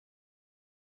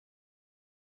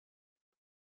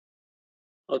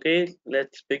Okay,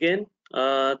 let's begin.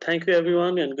 Thank you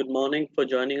everyone and good morning for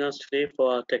joining us today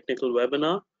for our technical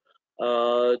webinar.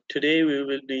 Today we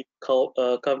will be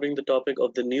covering the topic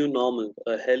of the new normal,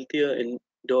 a healthier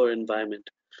indoor environment.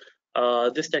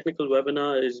 This technical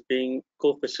webinar is being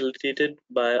co-facilitated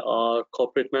by our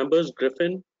corporate members,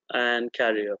 Grfn and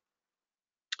Carrier.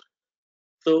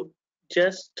 So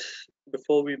just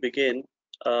before we begin,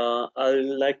 I'd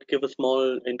like to give a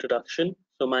small introduction.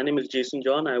 So my name is Jason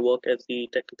John. I work as the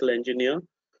technical engineer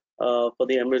for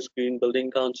the Emirates Green Building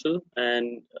Council,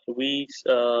 and we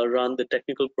run the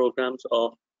technical programs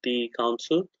of the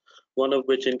council, one of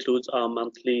which includes our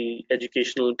monthly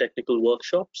educational and technical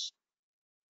workshops.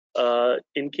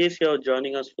 In case you're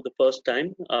joining us for the first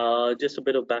time, just a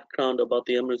bit of background about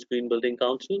the Emirates Green Building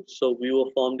Council. So we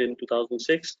were formed in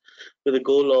 2006 with the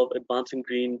goal of advancing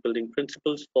green building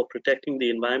principles for protecting the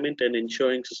environment and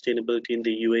ensuring sustainability in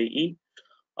the UAE.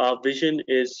 Our vision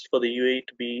is for the UAE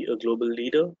to be a global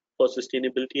leader for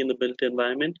sustainability in the built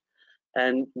environment.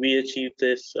 And we achieve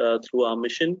this through our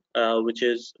mission, which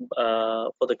is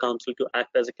for the council to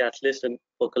act as a catalyst and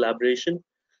for collaboration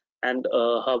and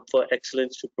a hub for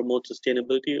excellence to promote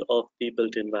sustainability of the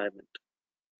built environment.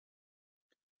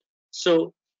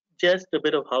 So just a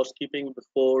bit of housekeeping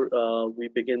before we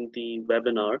begin the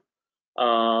webinar.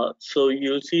 So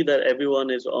you'll see that everyone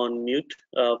is on mute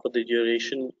for the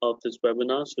duration of this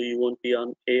webinar, so you will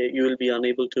be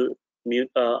unable to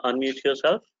unmute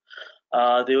yourself.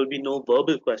 There will be no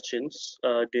verbal questions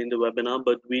during the webinar,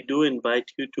 but we do invite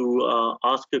you to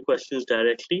ask your questions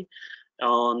directly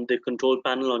on the control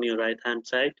panel on your right hand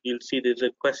side. You'll see there's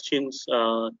a questions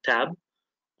tab,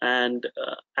 and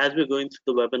as we're going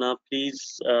through the webinar,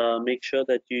 please make sure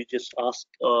that you just ask,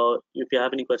 if you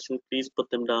have any questions, please put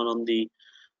them down on the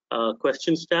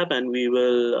questions tab, and we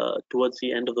will towards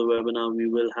the end of the webinar we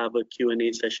will have a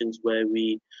Q&A sessions where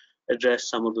we address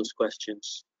some of those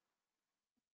questions.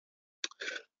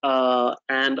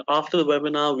 And after the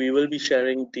webinar, we will be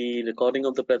sharing the recording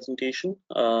of the presentation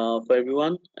for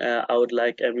everyone. I would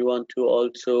like everyone to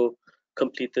also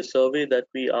complete the survey that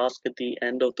we ask at the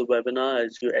end of the webinar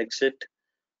as you exit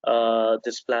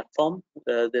this platform.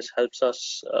 This helps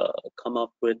us come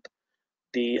up with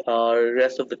the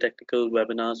rest of the technical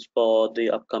webinars for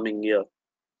the upcoming year.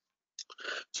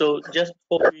 So just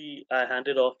before I hand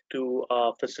it off to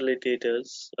our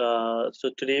facilitators, so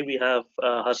today we have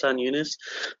Hassan Yunus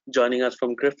joining us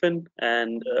from Grfn,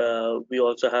 and we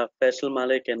also have Faisal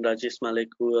Malik and Rajesh Malik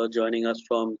who are joining us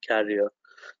from Carrier.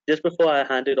 Just before I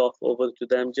hand it off over to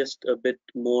them, just a bit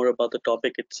more about the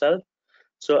topic itself.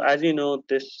 So as you know,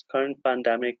 this current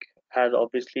pandemic has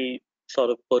obviously sort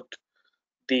of put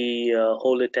the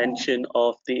whole attention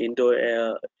of the indoor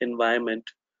air environment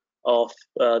of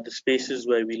the spaces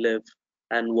where we live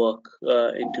and work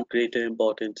into greater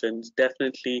importance, and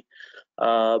definitely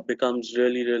becomes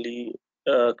really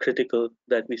critical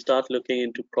that we start looking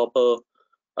into proper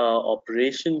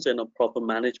operations and a proper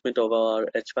management of our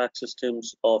HVAC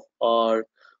systems, of our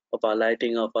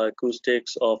lighting, of our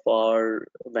acoustics, of our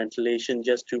ventilation,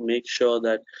 just to make sure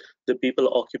that the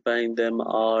people occupying them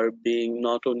are being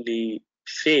not only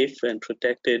safe and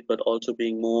protected, but also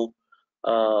being more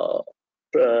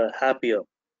happier.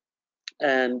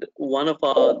 And one of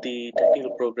the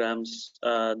technical programs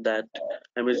that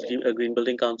Emirates Green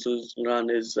Building Councils run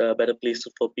is Better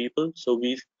Places for People. So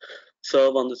we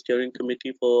serve on the steering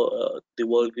committee for the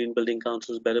World Green Building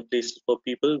Council's Better Places for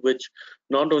People, which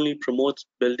not only promotes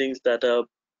buildings that are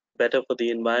better for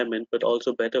the environment, but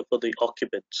also better for the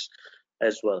occupants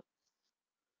as well.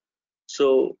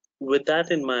 So with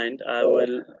that in mind, I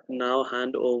will now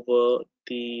hand over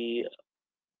the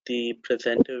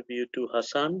presenter view to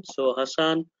Hassan. So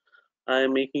Hassan, I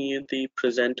am making you the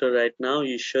presenter right now.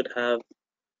 You should have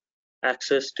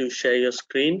access to share your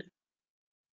screen,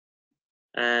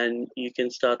 and you can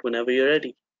start whenever you're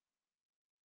ready.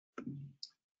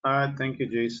 All right, thank you,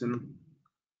 Jason.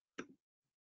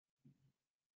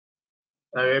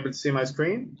 Are you able to see my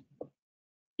screen?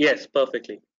 Yes,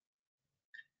 perfectly.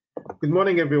 Good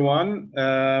morning, everyone.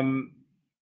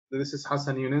 This is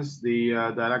Hassan Yunus, the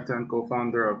director and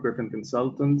co-founder of Grfn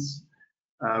Consultants.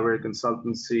 We're a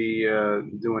consultancy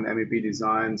doing MEP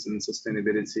designs and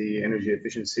sustainability, energy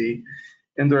efficiency,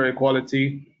 indoor air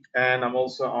quality, and I'm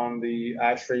also on the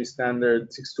ASHRAE Standard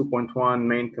 62.1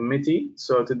 main committee.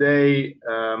 So today,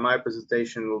 my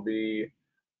presentation will be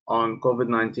on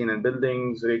COVID-19 and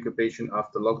buildings, reoccupation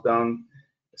after lockdown,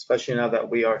 especially now that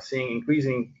we are seeing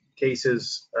increasing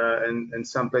cases in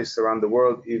some places around the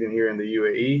world, even here in the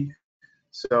UAE.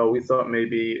 So we thought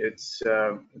maybe it's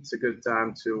a good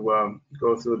time to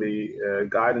go through the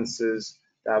guidances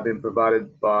that have been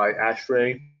provided by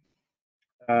ASHRAE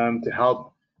to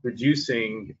help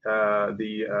reducing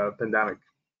the pandemic.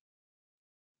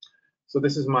 So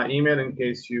this is my email in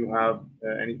case you have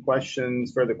any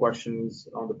questions, further questions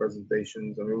on the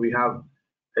presentations. I mean, we have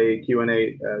a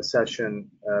Q&A session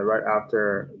right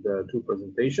after the two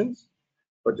presentations,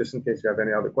 but just in case you have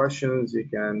any other questions, you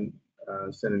can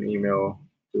send an email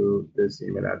to this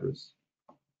email address.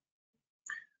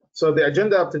 So the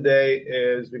agenda of today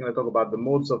is we're going to talk about the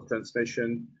modes of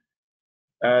transmission,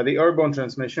 the airborne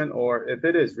transmission, or if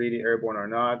it is really airborne or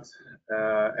not,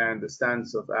 and the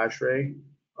stance of ASHRAE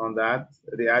on that,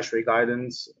 the ASHRAE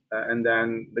guidance, and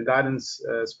then the guidance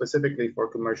specifically for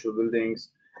commercial buildings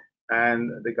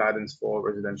and the guidance for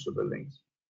residential buildings.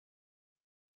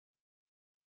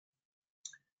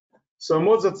 So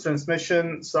modes of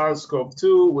transmission,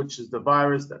 SARS-CoV-2, which is the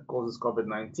virus that causes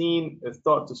COVID-19, is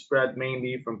thought to spread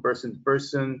mainly from person to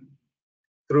person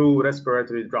through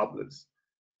respiratory droplets.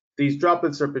 These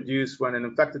droplets are produced when an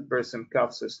infected person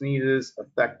coughs or sneezes,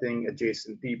 affecting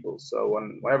adjacent people. So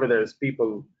whenever there's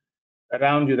people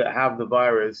around you that have the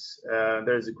virus,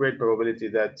 there's a great probability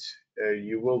that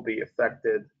you will be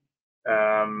affected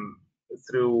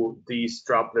through these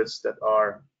droplets that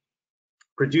are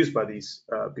produced by these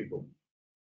people.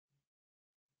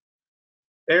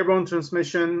 Airborne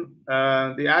transmission,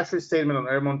 the ASHRAE statement on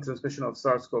airborne transmission of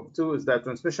SARS-CoV-2 is that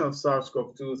transmission of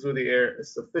SARS-CoV-2 through the air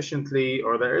is sufficiently,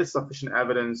 or there is sufficient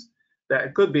evidence that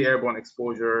it could be airborne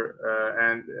exposure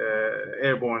and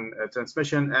airborne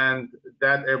transmission, and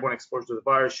that airborne exposure to the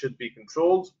virus should be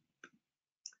controlled.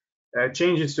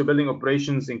 Changes to building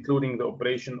operations, including the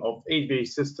operation of HVAC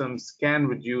systems, can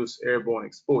reduce airborne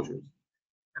exposures.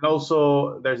 And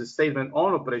also, there's a statement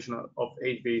on operation of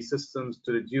HVAC systems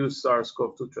to reduce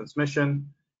SARS-CoV-2 transmission.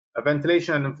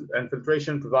 Ventilation and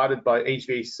filtration provided by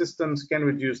HVAC systems can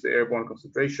reduce the airborne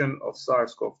concentration of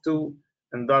SARS-CoV-2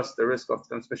 and thus the risk of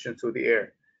transmission through the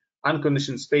air.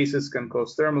 Unconditioned spaces can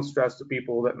cause thermal stress to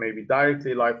people that may be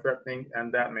directly life-threatening,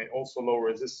 and that may also lower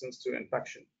resistance to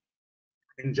infection.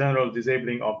 In general,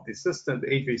 disabling of the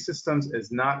HVAC systems is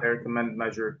not a recommended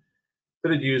measure to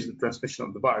reduce the transmission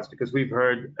of the virus, because we've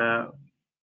heard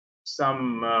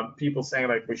some people saying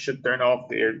like we should turn off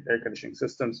the air conditioning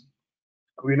systems.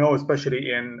 We know,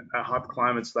 especially in hot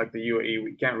climates like the UAE,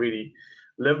 we can't really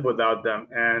live without them,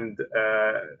 and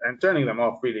turning them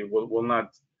off really will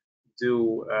not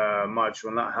do much,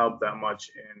 will not help that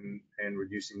much in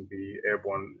reducing the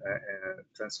airborne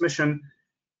transmission.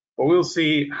 But we'll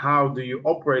see how do you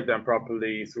operate them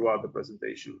properly throughout the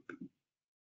presentation.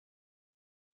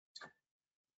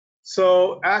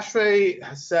 So ASHRAE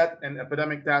has set an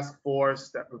epidemic task force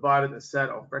that provided a set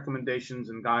of recommendations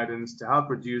and guidance to help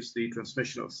reduce the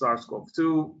transmission of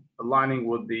SARS-CoV-2, aligning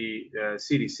with the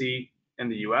CDC in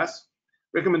the US.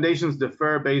 Recommendations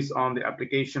differ based on the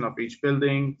application of each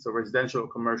building, so residential or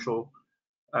commercial,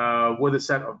 with a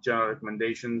set of general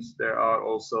recommendations. There are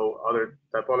also other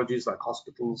typologies like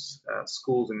hospitals,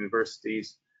 schools, and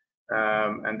universities,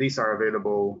 and these are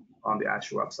available on the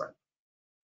ASHRAE website.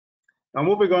 Now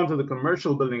moving on to the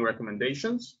commercial building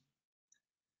recommendations.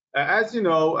 As you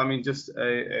know, I mean, just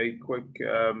a quick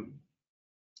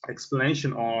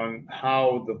explanation on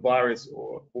how the virus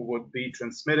would be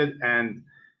transmitted, and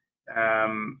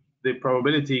the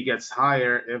probability gets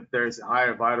higher if there's a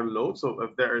higher viral load. So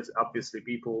if there is obviously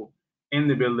people in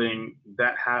the building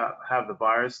that have the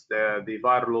virus, the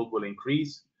viral load will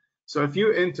increase. So if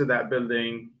you enter that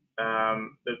building, there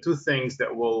are two things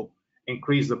that will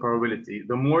increase the probability.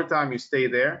 The more time you stay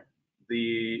there,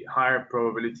 the higher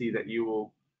probability that you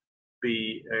will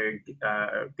be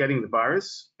getting the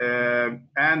virus,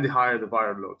 and the higher the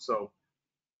viral load. So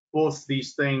both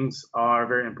these things are a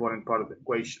very important part of the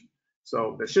equation.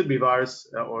 So there should be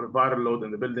virus or viral load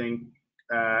in the building,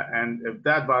 and if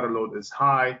that viral load is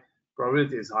high,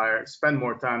 probability is higher. Spend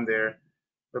more time there,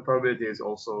 the probability is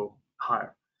also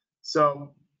higher.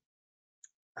 So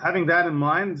having that in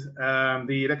mind,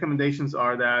 the recommendations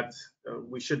are that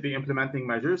we should be implementing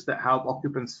measures that help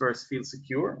occupants first feel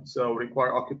secure. So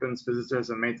require occupants, visitors,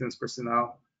 and maintenance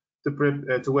personnel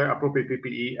to wear appropriate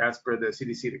PPE as per the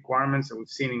CDC requirements. And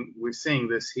we're seeing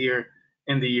this here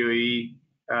in the UAE,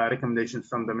 recommendations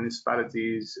from the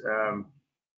municipalities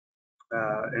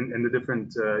in the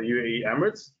different UAE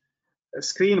Emirates.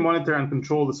 Screen, monitor, and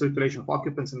control the circulation of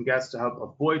occupants and guests to help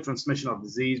avoid transmission of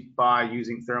disease by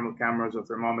using thermal cameras or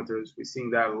thermometers. We're seeing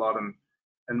that a lot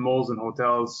in malls and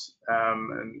hotels,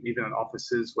 and even in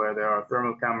offices where there are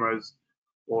thermal cameras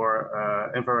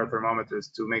or infrared thermometers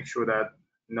to make sure that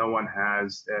no one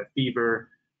has fever,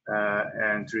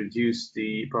 and to reduce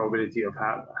the probability of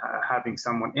having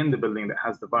someone in the building that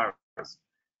has the virus.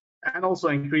 and also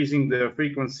increasing the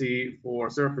frequency for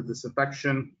surface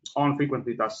disinfection on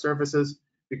frequently touched surfaces,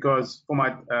 because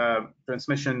foamite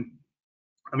transmission,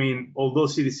 I mean, although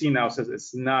CDC now says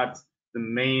it's not the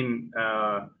main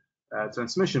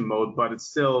transmission mode, but it's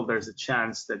still, there's a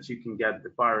chance that you can get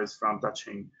the virus from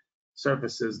touching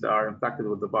surfaces that are infected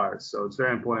with the virus. So it's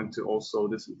very important to also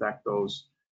disinfect those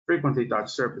frequently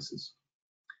touched surfaces.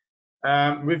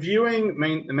 Reviewing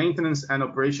maintenance and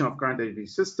operation of current HVAC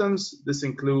systems. This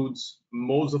includes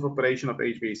modes of operation of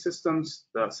HVAC systems,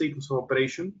 the sequence of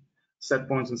operation, set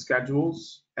points and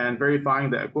schedules, and verifying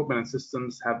that equipment and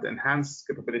systems have the enhanced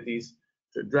capabilities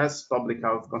to address public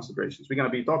health considerations. We're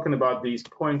going to be talking about these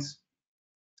points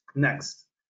next.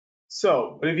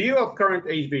 So, review of current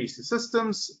HVAC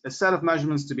systems, a set of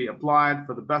measurements to be applied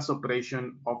for the best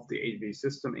operation of the HVAC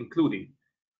system, including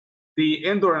the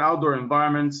indoor and outdoor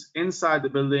environments inside the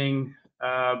building,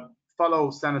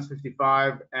 follow standards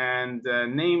 55, and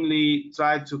namely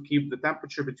try to keep the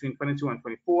temperature between 22 and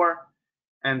 24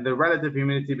 and the relative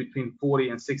humidity between 40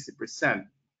 and 60%.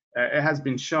 It has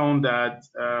been shown that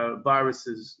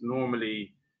viruses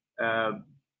normally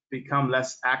become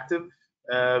less active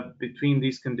between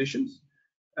these conditions.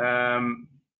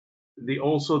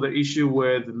 Also the issue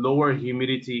with lower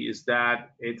humidity is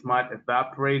that it might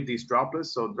evaporate these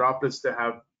droplets. So droplets that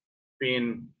have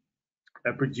been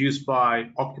produced by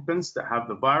occupants that have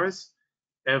the virus,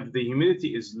 if the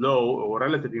humidity is low or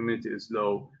relative humidity is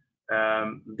low,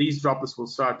 these droplets will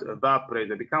start to evaporate.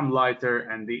 They become lighter,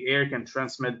 and the air can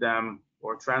transmit them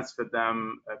or transfer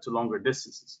them to longer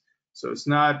distances. So it's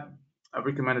not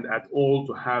recommended at all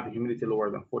to have humidity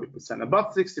lower than 40%.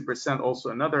 Above 60%, also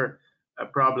another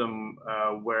problem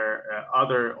where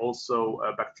other also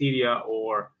bacteria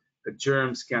or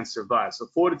germs can survive. So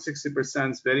 40 to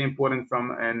 60% is very important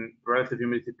from a relative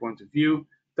humidity point of view.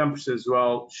 Temperature as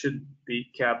well should be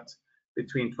kept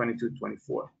between 22 to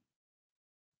 24.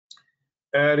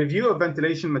 Review of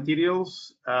ventilation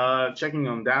materials, checking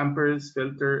on dampers,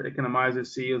 filter, economizer,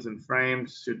 seals, and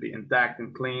frames should be intact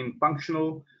and clean,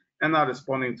 functional, and not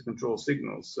responding to control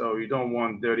signals. So you don't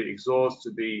want dirty exhaust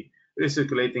to be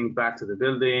recirculating back to the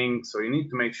building. So you need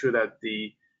to make sure that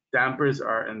the dampers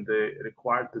are in the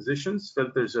required positions.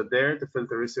 Filters are there to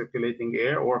filter recirculating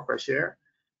air or fresh air,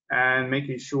 and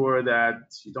making sure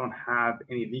that you don't have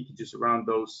any leakages around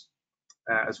those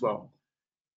as well.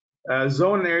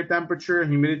 Zone air temperature,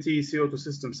 humidity, CO2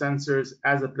 system sensors,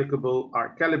 as applicable, are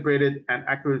calibrated and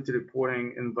accurately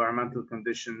reporting environmental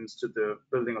conditions to the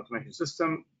building automation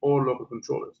system or local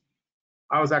controllers.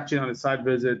 I was actually on a site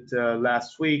visit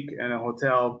last week in a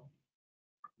hotel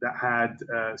that had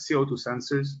CO2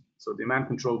 sensors, so demand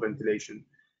control ventilation.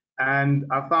 And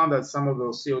I found that some of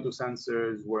those CO2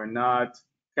 sensors were not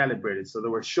calibrated. So they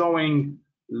were showing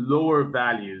lower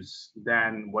values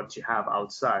than what you have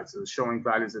outside. So showing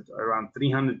values at around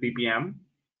 300 ppm,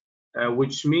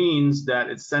 which means that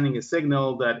it's sending a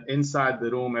signal that inside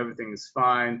the room everything is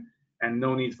fine and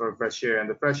no need for fresh air. And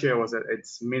the fresh air was at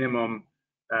its minimum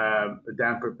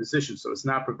damper position, so it's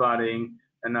not providing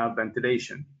enough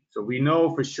ventilation. So we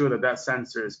know for sure that that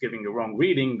sensor is giving a wrong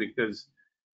reading, because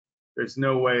there's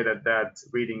no way that that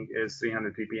reading is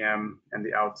 300 ppm and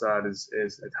the outside is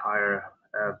at higher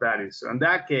values. So in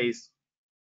that case,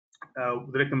 the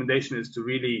recommendation is to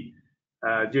really,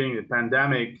 during the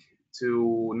pandemic,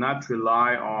 to not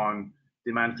rely on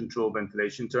demand control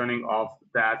ventilation, turning off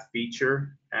that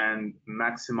feature and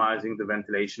maximizing the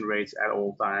ventilation rates at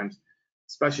all times,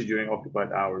 especially during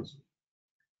occupied hours.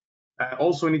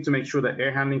 Also, we need to make sure that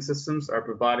air handling systems are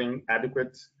providing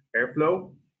adequate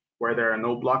airflow where there are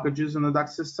no blockages in the duct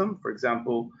system. For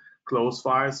example, closed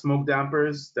fire smoke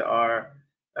dampers that are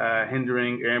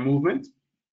hindering air movement.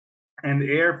 And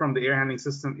air from the air handling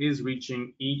system is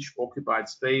reaching each occupied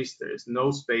space. There is no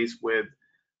space with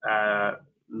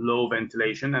low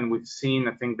ventilation. And we've seen,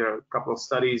 I think there are a couple of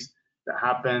studies that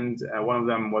happened. One of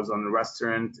them was on a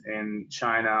restaurant in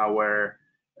China where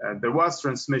there was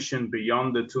transmission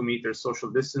beyond the 2-meter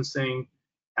social distancing,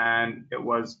 and it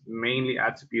was mainly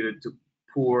attributed to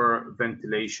poor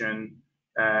ventilation,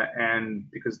 and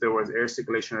because there was air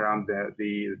circulation around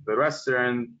the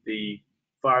restaurant, the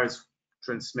virus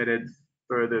transmitted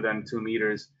further than 2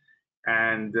 meters,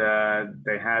 and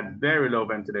they had very low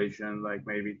ventilation, like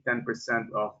maybe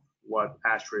 10% of what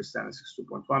ASHRAE standard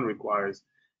 62.1 requires,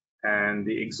 and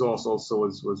the exhaust also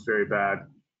was very bad.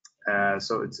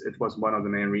 So it was one of the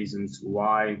main reasons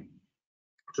why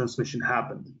transmission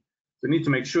happened. So we need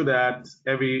to make sure that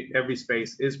every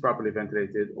space is properly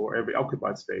ventilated, or every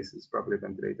occupied space is properly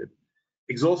ventilated.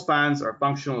 Exhaust fans are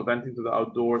functional, venting to the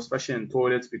outdoors, especially in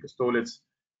toilets, because toilets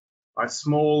are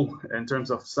small in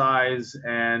terms of size,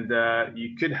 and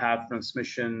you could have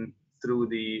transmission through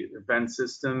the vent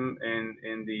system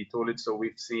in the toilet. So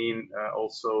we've seen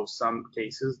also some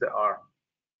cases that are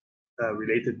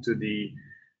related to the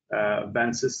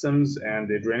vent systems and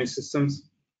the drainage systems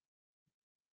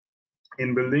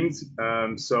in buildings.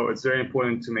 So it's very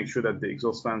important to make sure that the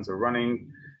exhaust fans are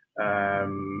running.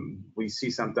 We see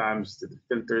sometimes the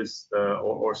filters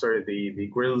or sorry, the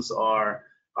grills are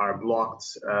blocked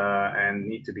and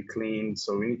need to be cleaned.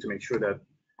 So we need to make sure that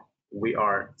we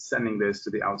are sending this to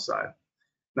the outside.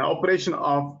 Now, operation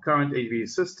of current HVAC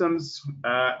systems,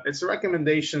 it's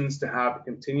recommendations to have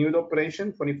continued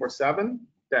operation 24/7.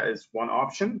 That is one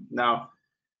option. Now,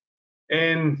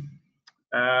 in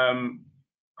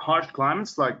harsh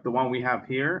climates like the one we have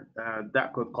here,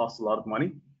 that could cost a lot of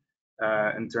money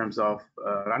in terms of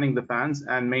running the fans,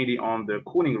 and mainly on the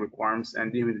cooling requirements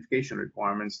and dehumidification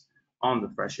requirements on the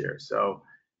fresh air. So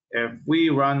if we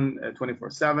run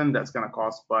 24/7, that's going to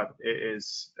cost, but it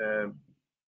is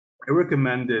a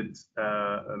recommended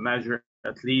measure,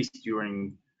 at least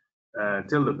during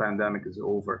till the pandemic is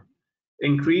over.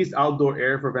 Increased outdoor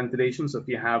air for ventilation. So if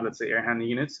you have, let's say, air handling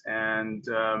units and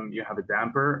you have a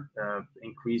damper,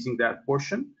 increasing that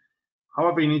portion.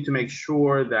 However, you need to make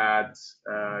sure that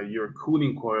your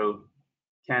cooling coil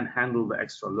can handle the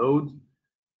extra load.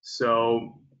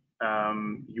 So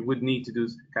you would need to do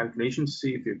calculations to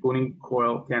see if your cooling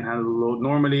coil can handle the load.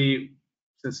 Normally,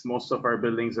 since most of our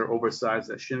buildings are oversized,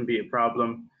 that shouldn't be a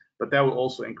problem, but that will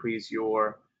also increase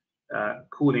your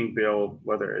cooling bill,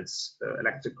 whether it's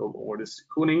electrical or district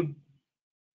cooling.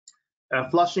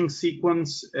 Flushing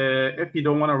sequence, if you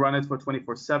don't want to run it for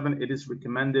 24/7, it is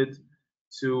recommended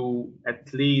to,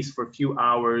 at least for a few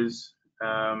hours,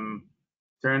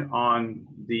 turn on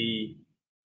the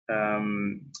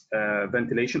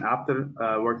ventilation after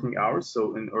working hours,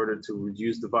 so in order to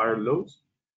reduce the viral loads.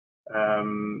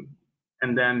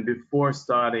 And then before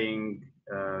starting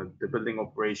the building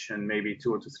operation, maybe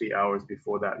 2 to 3 hours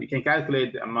before that. You can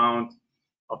calculate the amount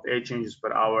of air changes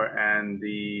per hour and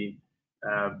the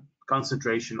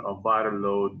concentration of viral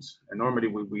loads. And normally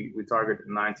we target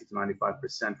 90 to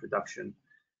 95% reduction.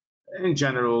 In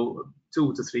general,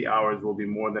 2 to 3 hours will be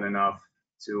more than enough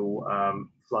to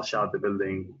flush out the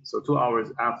building. So 2 hours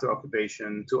after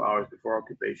occupation, 2 hours before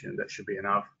occupation, that should be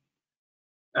enough.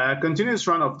 Continuous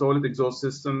run of toilet exhaust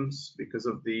systems because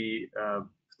of the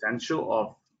potential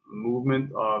of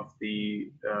movement of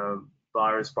the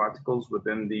virus particles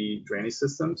within the drainage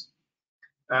systems.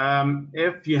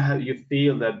 If you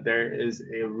feel that there is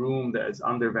a room that is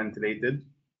underventilated,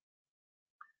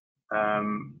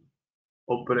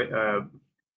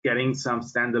 getting some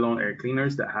standalone air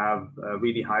cleaners that have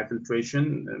really high filtration,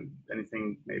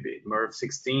 anything maybe MERV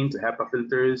 16 to HEPA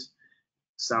filters.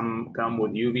 Some come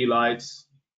with UV lights.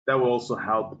 That will also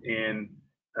help in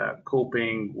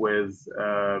coping with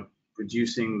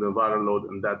reducing the viral load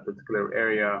in that particular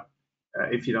area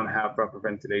if you don't have proper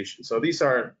ventilation. So these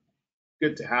are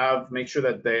good to have. Make sure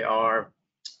that they are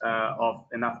of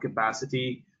enough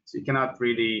capacity. So you cannot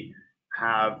really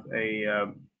have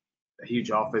a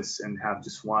huge office and have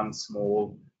just one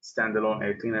small standalone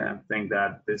air cleaner and think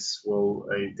that this will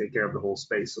take care of the whole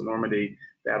space. So normally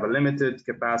they have a limited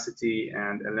capacity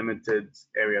and a limited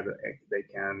area that they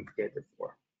can cater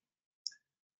for.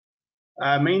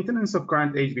 Maintenance of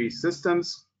current HVAC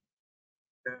systems,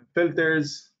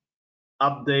 filters,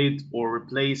 update or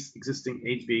replace existing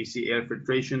HVAC air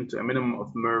filtration to a minimum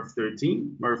of MERV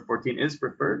 13. MERV 14 is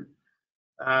preferred.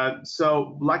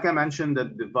 So like I mentioned,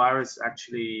 that the virus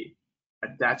actually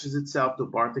attaches itself to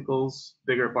particles,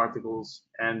 bigger particles,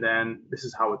 and then this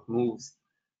is how it moves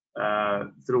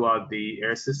throughout the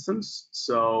air systems.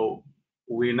 So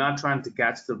we're not trying to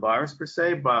catch the virus per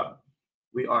se, but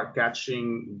we are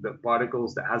catching the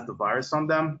particles that has the virus on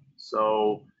them.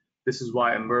 So this is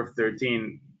why a MERV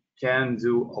 13 can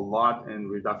do a lot in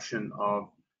reduction of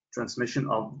transmission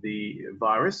of the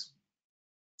virus.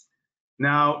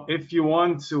 Now, if you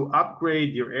want to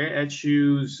upgrade your air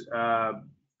HUs,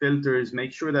 filters,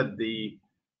 make sure that the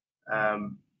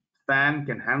fan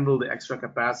can handle the extra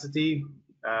capacity.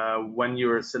 When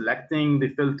you're selecting the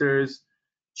filters,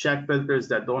 check filters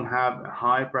that don't have a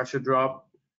high pressure drop.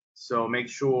 So make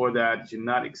sure that you're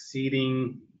not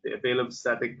exceeding the available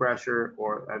static pressure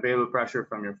or available pressure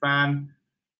from your fan.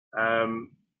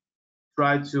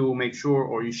 Try to make sure,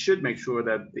 or you should make sure,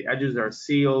 that the edges are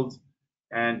sealed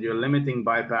and you're limiting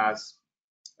bypass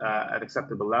at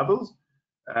acceptable levels.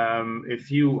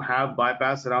 If you have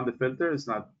bypass around the filter, it's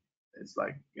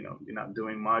like, you know, you're not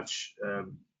doing much.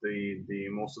 The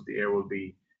most of the air will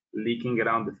be leaking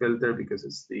around the filter because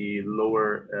it's the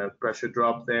lower pressure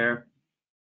drop there.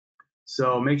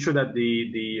 So make sure that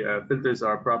the filters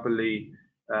are properly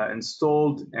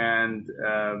installed and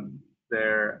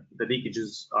the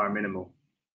leakages are minimal.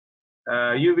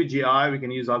 UVGI, we can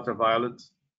use ultraviolet.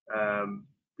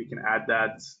 We can add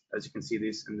that, as you can see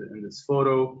this in this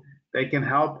photo. They can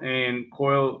help in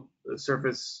coil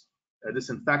surface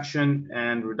disinfection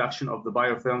and reduction of the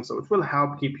biofilm. So it will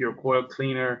help keep your coil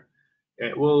cleaner.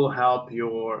 It will help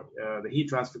your the heat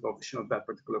transfer coefficient of that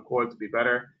particular coil to be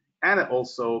better. And it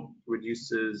also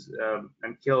reduces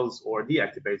and kills or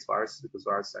deactivates viruses, because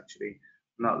viruses actually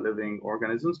not living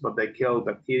organisms, but they kill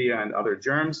bacteria and other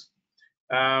germs.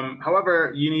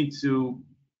 However, you need to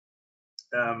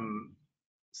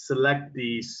select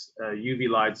these UV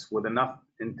lights with enough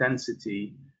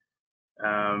intensity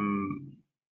to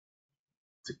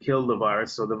kill the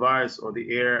virus. So the virus or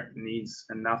the air needs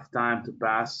enough time to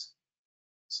pass.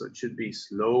 So it should be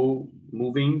slow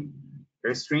moving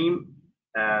airstream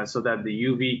so that the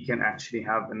UV can actually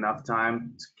have enough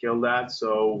time to kill that.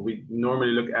 So we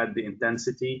normally look at the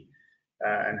intensity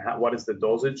and what is the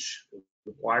dosage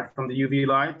required from the UV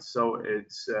light. So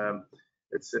it's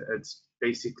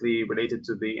basically related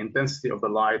to the intensity of the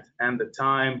light and the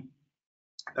time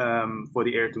for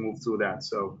the air to move through that.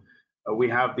 So we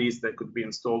have these that could be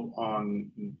installed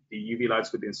on the UV lights,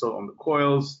 could be installed on the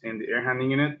coils in the air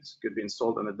handling unit, could be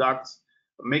installed on the ducts.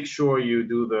 But make sure you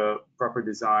do the proper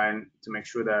design to make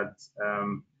sure that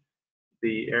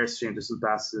the airstream doesn't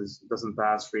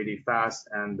pass really fast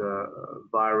and the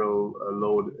viral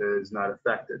load is not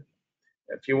affected.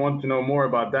 If you want to know more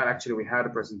about that, actually we had a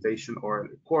presentation or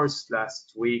a course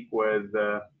last week with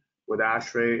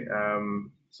Ashray.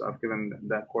 So I've given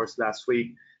that course last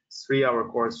week. It's a 3-hour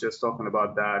course just talking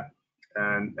about that.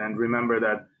 And remember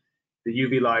that the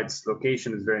UV light's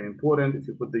location is very important. If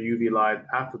you put the UV light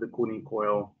after the cooling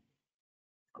coil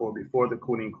or before the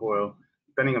cooling coil,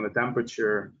 depending on the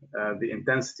temperature, the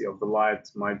intensity of the light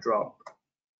might drop.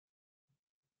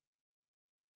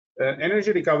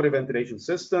 Energy recovery ventilation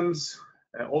systems.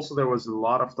 Also, there was a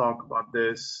lot of talk about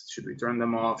this. Should we turn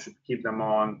them off? Should we keep them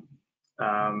on?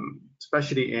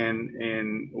 Especially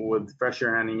with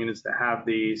pressure handling units that have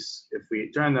these, if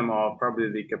we turn them off,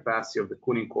 probably the capacity of the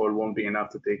cooling coil won't be enough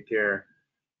to take care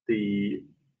the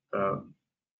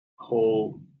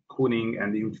whole cooling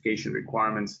and dehumidification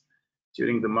requirements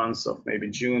during the months of maybe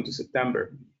June to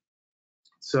September.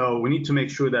 So we need to make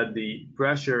sure that the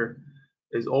pressure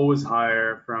is always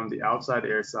higher from the outside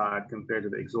air side compared to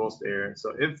the exhaust air.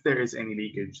 So if there is any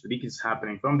leakage, the leakage is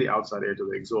happening from the outside air to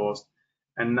the exhaust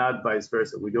and not vice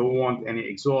versa. We don't want any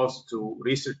exhaust to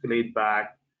recirculate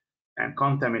back and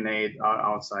contaminate our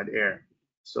outside air.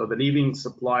 So the leaving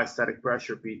supply static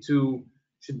pressure P2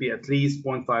 should be at least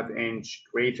 0.5 inch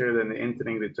greater than the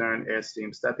entering return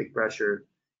airstream static pressure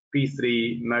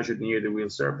P3 measured near the wheel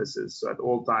surfaces. So at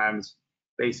all times,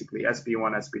 basically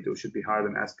SP1, SP2 should be higher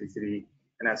than SP3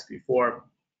 and SP4,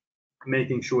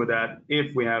 making sure that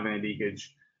if we have any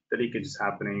leakage, the leakage is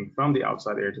happening from the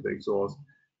outside air to the exhaust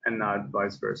and not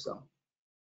vice versa.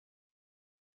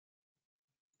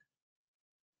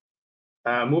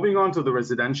 Moving on to the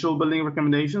residential building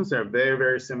recommendations, they're very,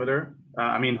 very similar.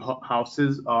 I mean,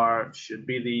 houses should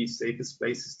be the safest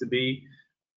places to be.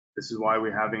 This is why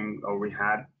we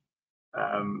had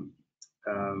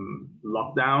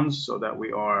lockdowns, so that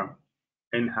we are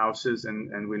in houses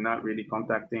and we're not really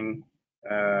contacting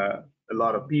a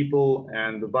lot of people,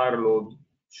 and the viral load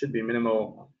should be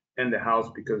minimal in the house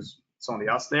because it's only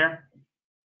us there.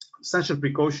 Essential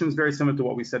precautions, very similar to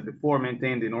what we said before: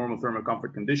 maintain the normal thermal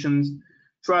comfort conditions,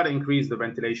 try to increase the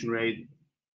ventilation rate.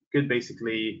 Could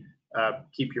basically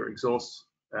keep your exhaust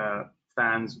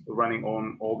fans running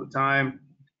on all the time.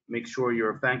 Make sure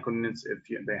your fan units, if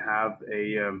they have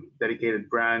a dedicated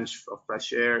branch of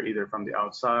fresh air, either from the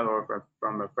outside or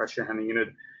from a fresh air handling unit,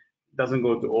 doesn't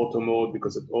go to auto mode,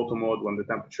 because at auto mode, when the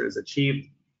temperature is achieved,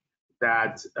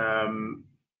 that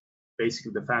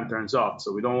basically the fan turns off.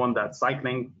 So we don't want that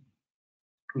cycling.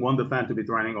 We want the fan to be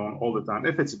running on all the time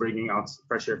if it's bringing out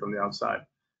fresh air from the outside.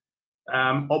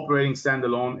 Operating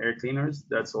standalone air cleaners,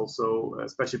 that's also,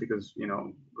 especially because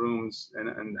rooms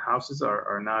and houses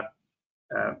are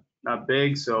not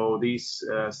big, so these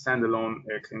standalone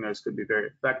air cleaners could be very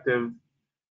effective.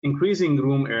 Increasing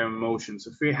room air motion.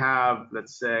 So if we have,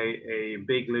 let's say, a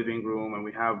big living room and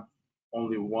we have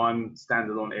only one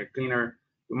standalone air cleaner,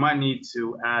 we might need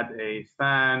to add a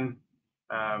fan,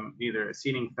 either a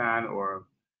ceiling fan or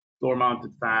floor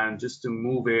mounted fan, just to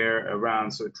move air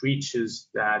around so it reaches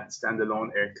that standalone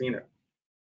air cleaner.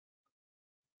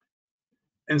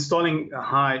 Installing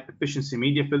high efficiency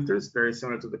media filters, very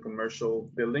similar to the commercial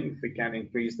building. If we can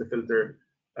increase the filter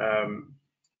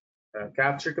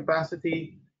capture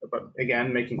capacity, but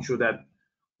again, making sure that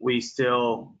we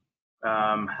still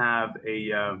have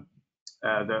the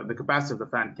capacity of the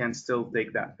fan can still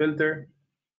take that filter.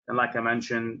 And like I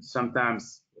mentioned,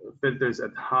 sometimes filters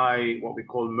at high, what we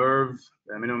call MERV,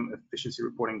 minimum efficiency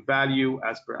reporting value,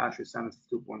 as per ASHRAE standard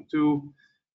 2.2,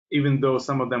 even though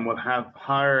some of them will have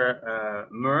higher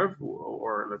MERV,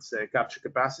 or let's say capture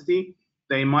capacity,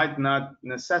 they might not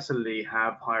necessarily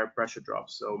have higher pressure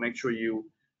drops. So make sure you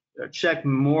check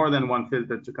more than one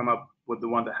filter to come up with the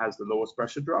one that has the lowest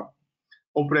pressure drop.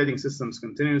 Operating systems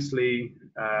continuously,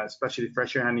 especially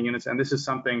fresh air handling units. And this is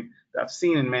something that I've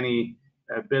seen in many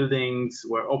buildings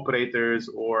where operators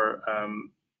or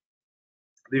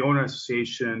the owner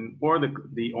association or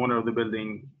the owner of the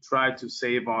building try to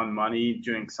save on money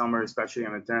during summer, especially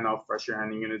on the turn off fresh air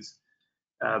handling units,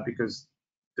 because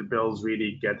the bills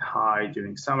really get high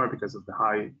during summer because of the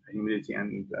high humidity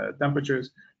and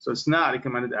temperatures. So it's not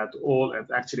recommended at all.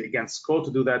 It's actually against code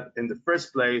to do that in the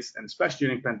first place, and especially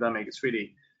during pandemic, it's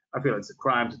really, I feel it's a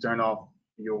crime to turn off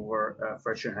your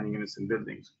fresh air handling units in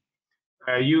buildings.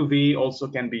 UV also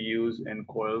can be used in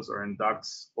coils or in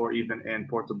ducts, or even in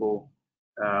portable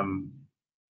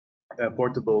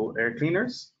air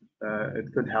cleaners.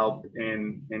 It could help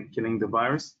in killing the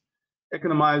virus.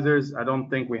 Economizers, I don't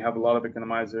think we have a lot of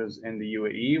economizers in the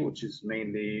UAE, which is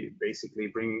mainly basically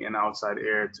bringing in outside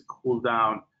air to cool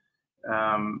down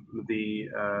the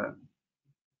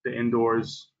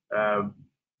indoors,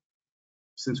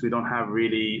 since we don't have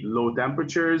really low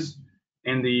temperatures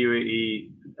in the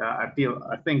UAE. I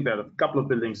think that a couple of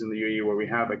buildings in the UAE where we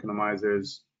have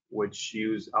economizers which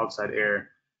use outside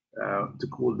air to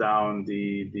cool down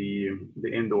the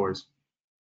indoors.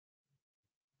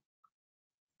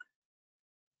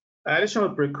 Additional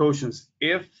precautions: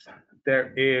 if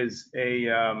there is a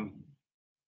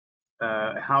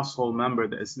household member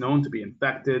that is known to be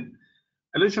infected,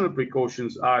 additional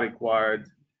precautions are required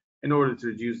in order to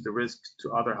reduce the risk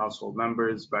to other household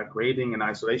members by creating an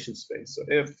isolation space. So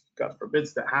if, God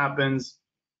forbids, that happens,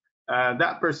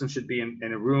 that person should be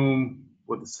in a room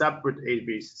with a separate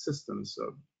HVAC system.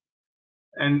 So,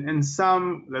 and in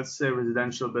some, let's say,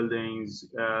 residential buildings,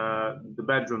 the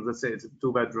bedrooms, let's say it's a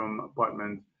 2-bedroom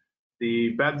apartment, the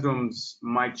bedrooms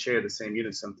might share the same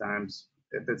unit sometimes.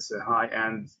 If it's a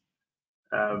high-end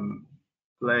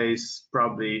place,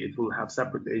 probably it will have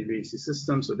separate HVAC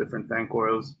systems, so different fan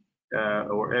coils,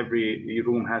 or every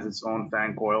room has its own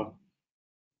fan coil.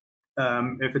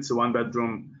 If it's a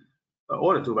 1-bedroom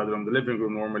or a 2-bedroom, the living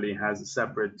room normally has a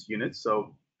separate unit,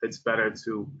 so it's better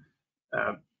to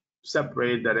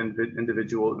separate that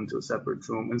individual into a separate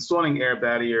room. Installing air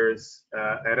barriers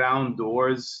around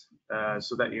doors,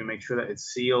 so that you make sure that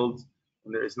it's sealed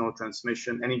and there is no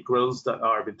transmission. Any grills that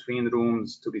are between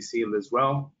rooms to be sealed as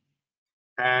well.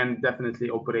 And definitely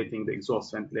operating the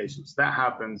exhaust ventilation. So that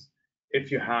happens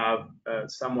if you have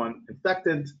someone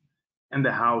infected in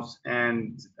the house,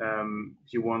 and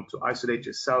if you want to isolate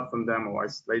yourself from them or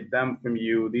isolate them from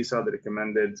you, these are the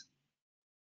recommended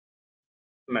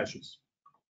measures.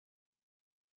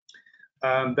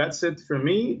 That's it for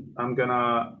me. I'm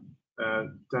gonna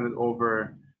turn it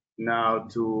over now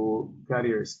to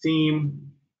Carrier's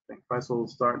team. I think Faisal will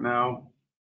start now.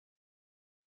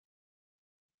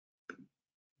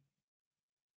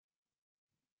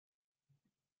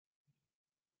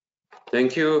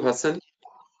 Thank you, Hassan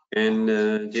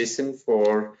and Jason,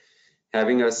 for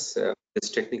having us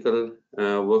this technical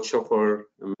workshop for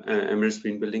Emirates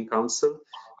Green Building Council.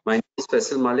 My name is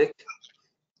Faisal Malik,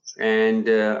 and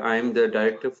I am the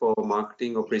Director for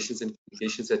Marketing, Operations and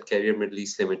Communications at Carrier Middle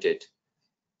East Limited.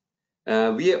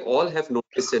 We all have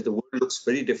noticed that the world looks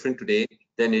very different today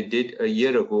than it did a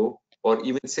year ago or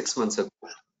even 6 months ago.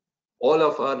 All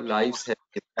of our lives have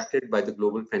been impacted by the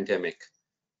global pandemic.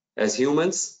 As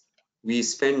humans, we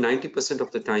spend 90% of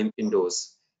the time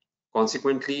indoors.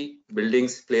 Consequently,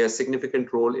 buildings play a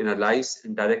significant role in our lives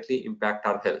and directly impact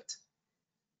our health.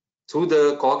 Through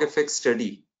the COG effect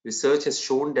study, research has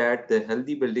shown that the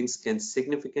healthy buildings can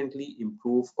significantly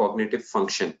improve cognitive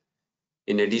function.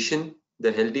 In addition,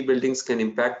 the healthy buildings can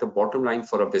impact the bottom line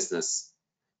for a business,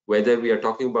 whether we are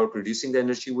talking about reducing the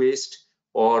energy waste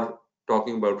or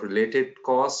talking about related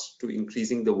costs to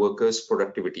increasing the workers'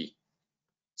 productivity.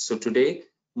 So today,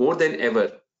 more than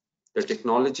ever, the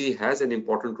technology has an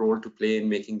important role to play in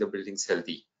making the buildings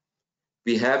healthy.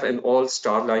 We have an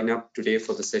all-star lineup today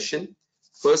for the session.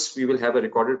 First, we will have a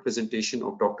recorded presentation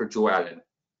of Dr. Joe Allen.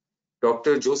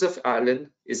 Dr. Joseph Allen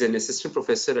is an assistant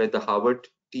professor at the Harvard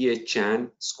T.H.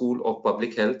 Chan School of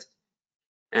Public Health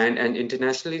and an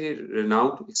internationally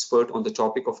renowned expert on the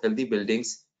topic of healthy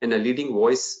buildings and a leading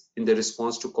voice in the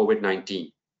response to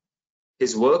COVID-19.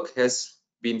 His work has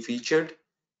been featured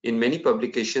in many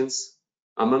publications,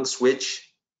 amongst which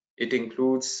it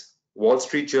includes Wall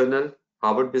Street Journal,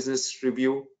 Harvard Business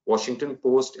Review, Washington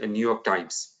Post, and New York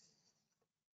Times.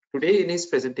 Today in his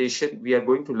presentation, we are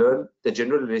going to learn the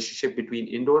general relationship between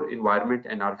indoor environment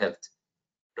and our health.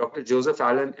 Dr. Joseph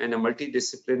Allen and a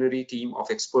multidisciplinary team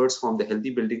of experts from the Healthy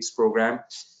Buildings program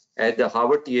at the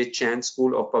Harvard T.H. Chan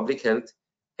School of Public Health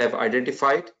have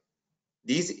identified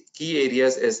these key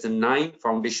areas as the 9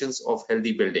 foundations of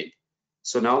healthy building.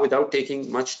 So now, without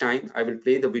taking much time, I will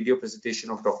play the video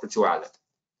presentation of Dr. Joe Allen.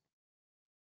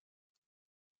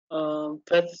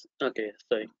 That's okay.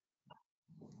 Sorry.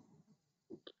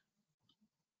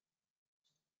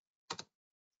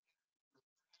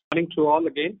 Morning to all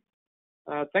again.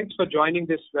 Thanks for joining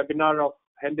this webinar of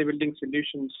Healthy Building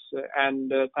Solutions,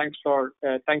 and thanks to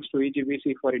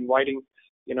EGBC for inviting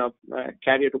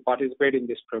Carrier to participate in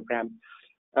this program.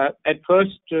 At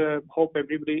first, hope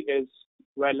everybody is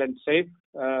well and safe.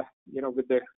 With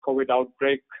the COVID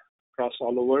outbreak across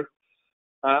all over.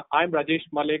 I'm Rajesh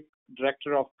Malik,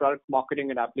 Director of Product Marketing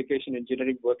and Application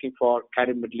Engineering, working for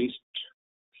Carrier Middle East.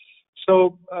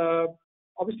 So.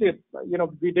 Obviously,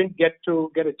 we didn't get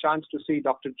a chance to see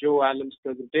Dr. Joe Allen's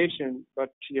presentation, but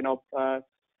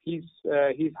he's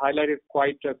highlighted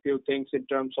quite a few things in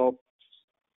terms of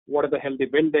what are the healthy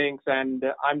buildings, and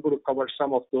I'm going to cover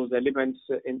some of those elements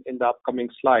in the upcoming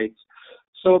slides.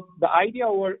 So the idea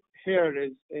over here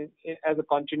is, as a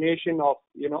continuation of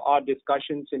our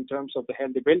discussions in terms of the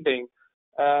healthy building,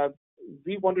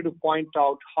 we wanted to point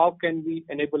out how can we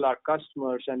enable our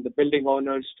customers and the building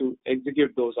owners to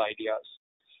execute those ideas.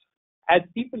 As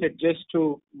people adjust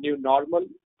to new normal,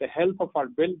 the health of our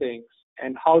buildings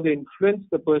and how they influence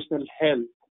the personal health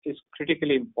is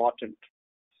critically important.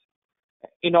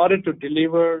 In order to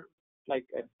deliver like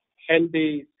a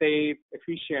healthy, safe,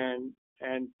 efficient,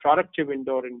 and productive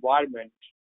indoor environment,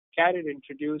 Carrier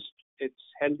introduced its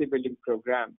Healthy Building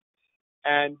program.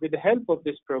 And with the help of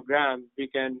this program, we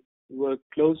can work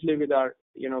closely with our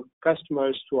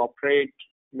customers to operate,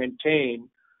 maintain,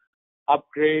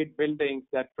 upgrade buildings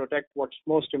that protect what's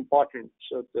most important.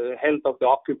 So the health of the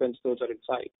occupants, those are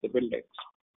inside the buildings.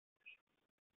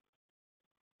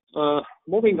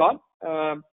 Moving on,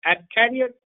 at Carrier,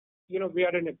 we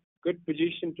are in a good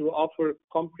position to offer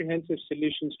comprehensive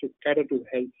solutions to cater to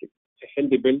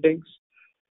healthy buildings.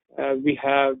 We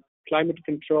have climate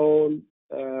control,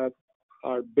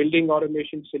 our building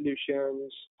automation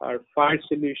solutions, our fire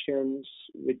solutions,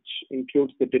 which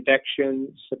includes the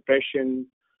detection, suppression,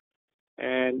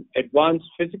 and advanced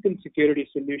physical security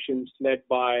solutions led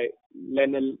by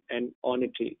Lenel and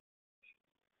Onity.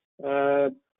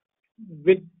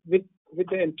 With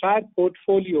the entire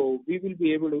portfolio, we will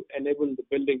be able to enable the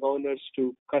building owners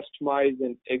to customize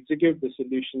and execute the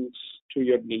solutions to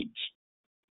your needs.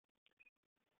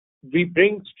 We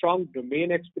bring strong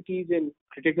domain expertise in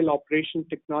critical operation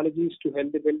technologies to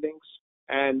healthy buildings,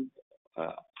 and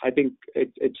I think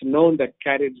it's known that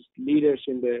Carrier is leaders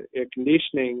in the air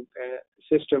conditioning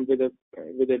system with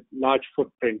a large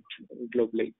footprint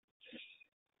globally.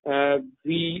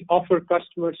 We offer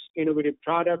customers innovative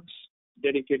products,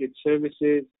 dedicated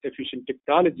services, efficient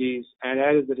technologies, and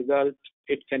as a result,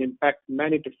 it can impact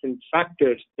many different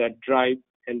factors that drive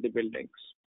healthy buildings.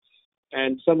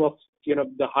 And some of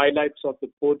the highlights of the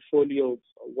portfolio,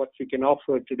 what we can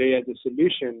offer today as a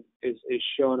solution is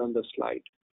shown on the slide.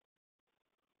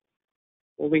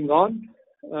 Moving on,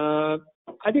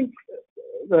 I think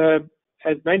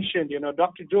as mentioned,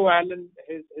 Dr. Joe Allen,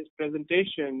 his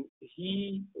presentation,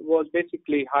 he was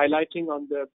basically highlighting on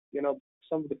the,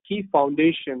 some of the key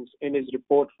foundations in his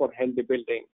report for healthy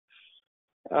building.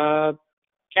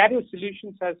 Carrier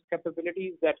Solutions has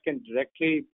capabilities that can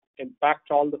directly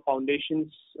impact all the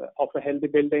foundations of a healthy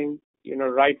building,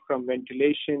 right from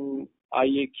ventilation,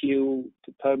 IAQ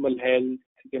to thermal health,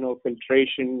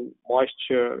 filtration,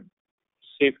 moisture,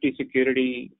 safety,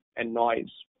 security, and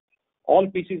noise. All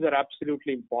pieces are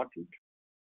absolutely important.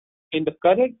 In the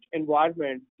current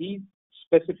environment, these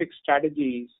specific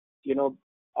strategies,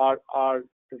 are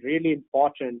really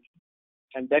important,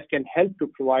 and that can help to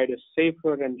provide a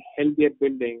safer and healthier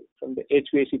building from the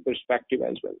HVAC perspective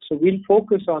as well. So we'll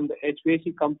focus on the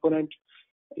HVAC component,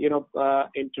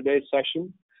 in today's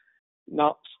session.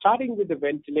 Now, starting with the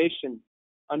ventilation,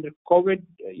 under COVID,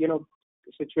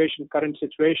 current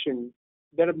situation,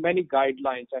 there are many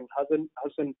guidelines, and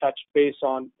Hassan touched base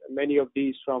on many of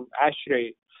these from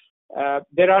ASHRAE.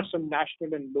 There are some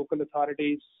national and local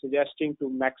authorities suggesting to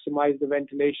maximize the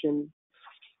ventilation.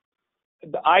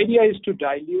 The idea is to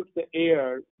dilute the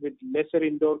air with lesser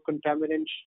indoor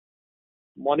contaminants,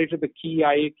 monitor the key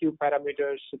IAQ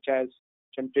parameters such as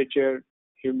temperature,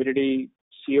 humidity,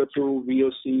 CO2,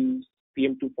 VOC,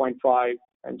 PM2.5,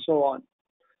 and so on.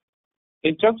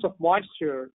 In terms of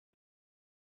moisture,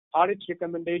 RH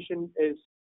recommendation is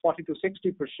 40 to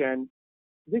 60%.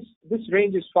 This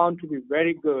range is found to be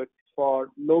very good for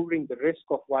lowering the risk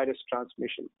of virus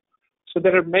transmission. So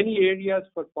there are many areas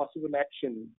for possible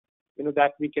action,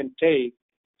 that we can take,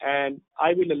 and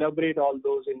I will elaborate all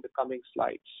those in the coming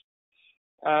slides.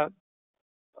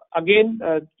 Again,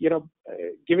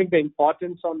 giving the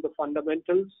importance on the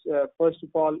fundamentals, first of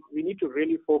all, we need to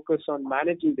really focus on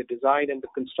managing the design and the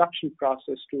construction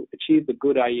process to achieve the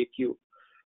good IAQ.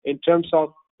 In terms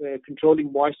of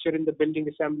controlling moisture in the building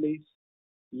assemblies,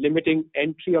 limiting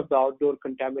entry of the outdoor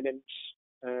contaminants,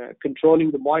 controlling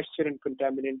the moisture and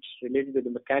contaminants related to the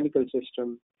mechanical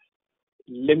system,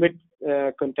 limit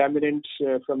contaminants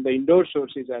from the indoor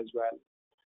sources as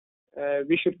well.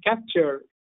 We should capture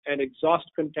and exhaust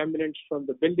contaminants from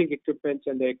the building equipments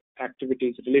and the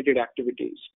related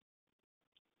activities,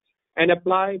 and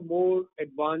apply more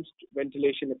advanced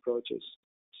ventilation approaches.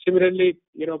 Similarly,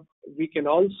 we can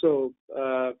also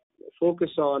focus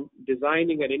on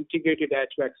designing an integrated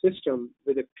HVAC system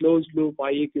with a closed loop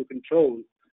IAQ control,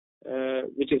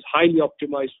 which is highly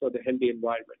optimized for the healthy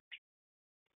environment.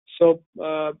 So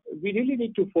we really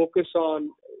need to focus on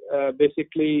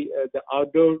basically the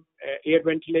outdoor air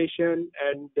ventilation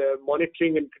and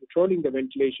monitoring and controlling the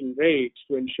ventilation rates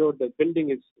to ensure the building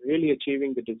is really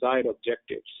achieving the desired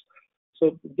objectives.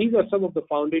 So these are some of the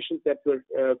foundations that were,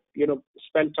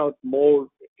 spelled out more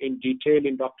in detail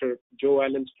in Dr. Joe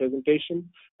Allen's presentation,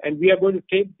 and we are going to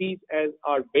take these as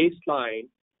our baseline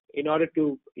in order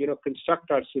to, construct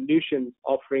our solution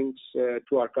offerings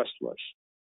to our customers.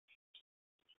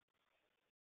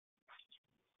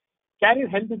 Carrier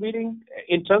Healthy Building,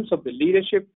 in terms of the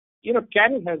leadership,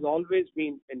 Carrier has always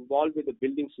been involved with the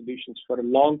building solutions for a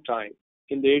long time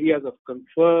in the areas of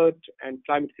comfort and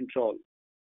climate control.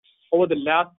 Over the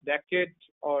last decade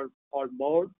or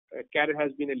more, Carrier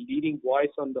has been a leading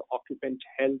voice on the occupant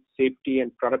health, safety,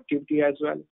 and productivity as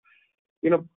well.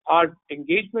 Our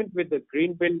engagement with the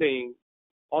green building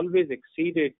always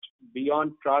exceeded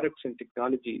beyond products and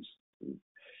technologies.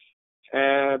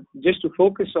 Just to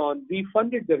focus on, we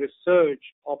funded the research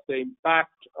of the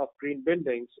impact of green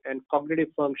buildings and cognitive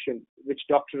function, which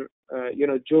Dr.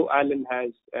 Joe Allen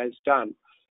has done,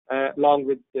 along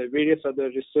with the various other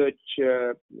research,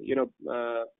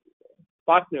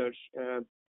 partners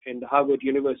in the Harvard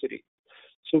University.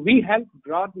 So we helped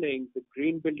broadening the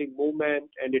green building movement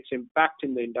and its impact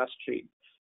in the industry.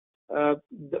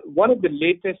 One of the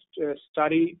latest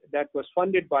study that was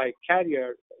funded by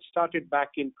Carrier started back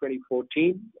in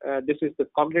 2014. This is the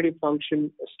cognitive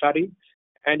function study,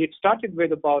 and it started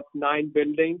with about 9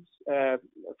 buildings.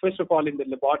 First of all, in the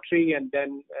laboratory, and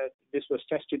then this was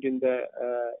tested in the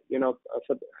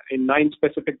in 9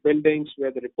 specific buildings,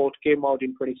 where the report came out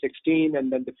in 2016,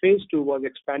 and then the phase 2 was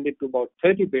expanded to about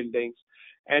 30 buildings.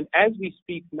 And as we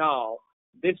speak now,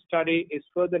 this study is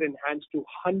further enhanced to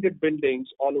 100 buildings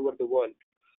all over the world.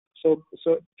 So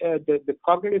the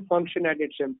cognitive function and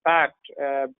its impact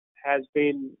has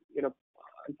been,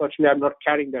 unfortunately, I'm not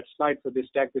carrying that slide for this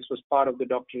deck. This was part of the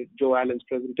Dr. Joe Allen's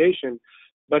presentation,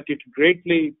 but it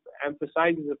greatly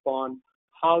emphasizes upon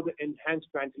how the enhanced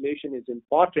ventilation is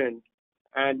important,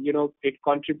 and it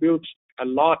contributes a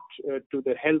lot to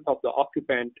the health of the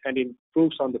occupant and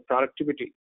improves on the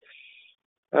productivity.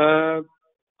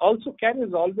 Also, Carrier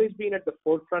has always been at the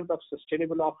forefront of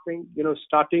sustainable offering.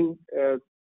 Starting,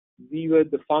 we were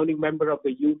the founding member of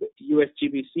the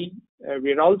USGBC.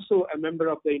 We are also a member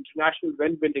of the International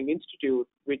Well Building Institute,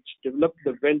 which developed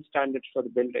the well standards for the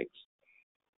buildings.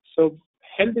 So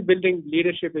healthy building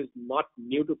leadership is not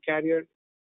new to Carrier.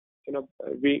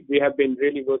 We have been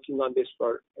really working on this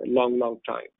for a long, long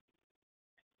time.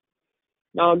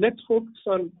 Now let's focus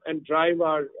on and drive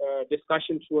our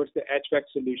discussion towards the HVAC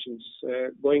solutions,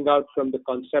 going out from the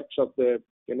concepts of the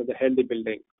healthy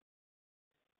building.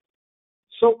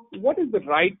 So what is the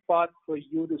right path for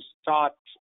you to start,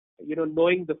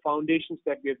 knowing the foundations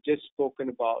that we have just spoken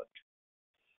about?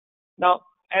 Now,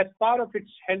 as part of its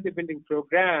healthy building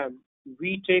program,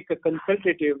 we take a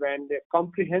consultative and a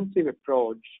comprehensive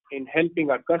approach in helping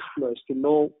our customers to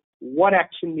know what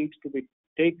action needs to be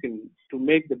taken to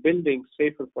make the building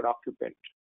safer for occupant.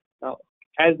 Now,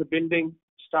 as the buildings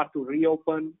start to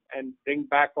reopen and bring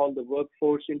back all the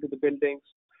workforce into the buildings,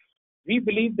 we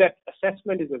believe that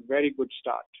assessment is a very good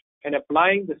start, and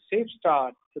applying the safe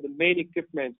start to the main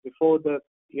equipment before the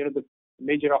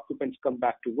major occupants come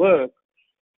back to work,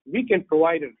 we can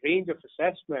provide a range of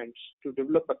assessments to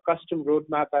develop a custom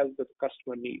roadmap as the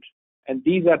customer needs. And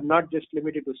these are not just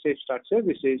limited to safe start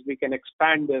services. We can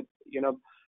expand the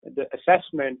the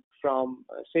assessment from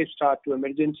safe start to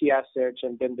emergency assets,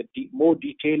 and then the more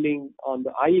detailing on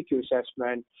the IEQ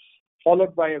assessment,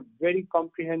 followed by a very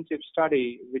comprehensive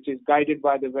study, which is guided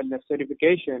by the wellness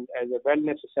certification as a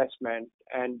wellness assessment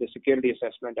and the security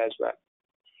assessment as well.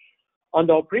 On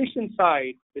the operation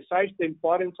side, besides the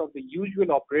importance of the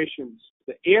usual operations,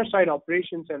 the airside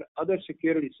operations and other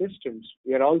security systems,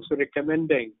 we are also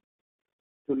recommending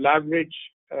to leverage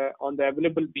on the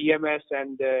available BMS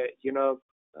and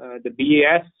the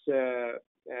BAS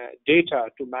data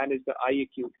to manage the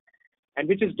IEQ, and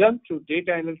which is done through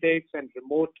data analytics and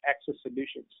remote access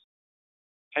solutions.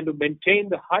 And to maintain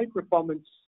the high performance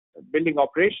building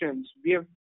operations, we have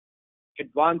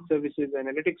advanced services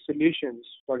analytics solutions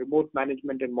for remote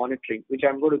management and monitoring, which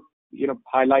I'm going to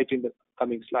highlight in the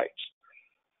coming slides.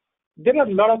 There are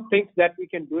a lot of things that we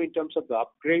can do in terms of the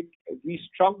upgrade. We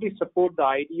strongly support the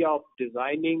idea of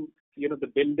designing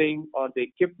the building or the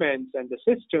equipment and the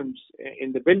systems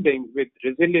in the building with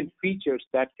resilient features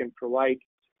that can provide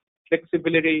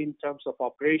flexibility in terms of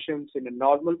operations in a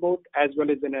normal mode as well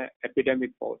as in an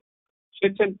epidemic mode. So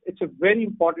it's a very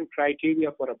important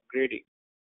criteria for upgrading.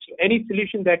 So any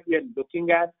solution that we are looking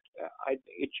at,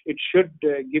 it should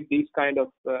give these kind of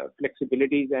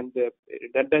flexibilities and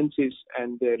redundancies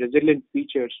and resilient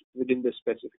features within the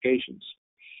specifications.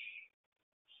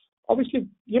 Obviously,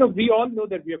 we all know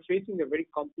that we are facing a very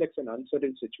complex and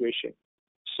uncertain situation.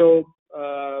 So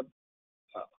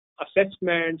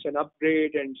assessments and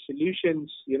upgrade and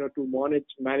solutions, to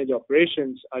manage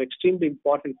operations are extremely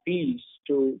important piece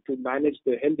to manage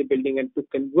the healthy building and to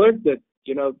convert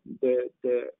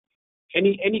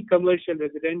any commercial,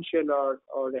 residential,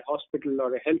 or a hospital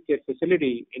or a healthcare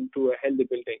facility into a healthy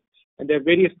building. And there are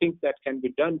various things that can be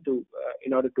done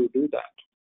in order to do that.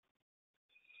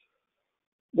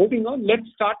 Moving on, let's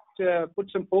start put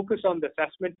some focus on the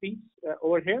assessment piece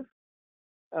over here.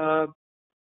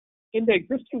 In the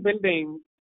existing building,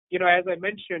 as I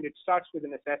mentioned, it starts with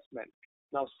an assessment.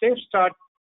 Now, Safe Start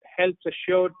helps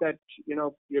assure that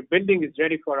your building is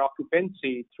ready for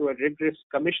occupancy through a rigorous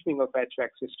commissioning of HVAC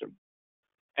system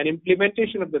and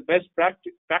implementation of the best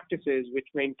practices, which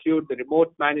may include the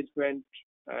remote management,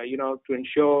 to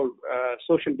ensure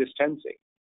social distancing.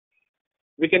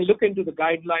 We can look into the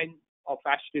guideline of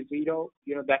ASHRAE 0,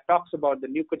 that talks about the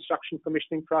new construction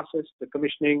commissioning process, the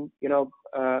commissioning,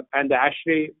 and the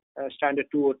ASHRAE standard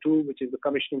 202, which is the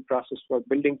commissioning process for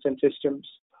buildings and systems.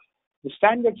 These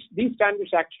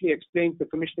standards actually explain the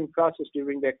commissioning process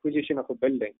during the acquisition of a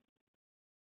building.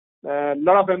 A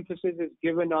lot of emphasis is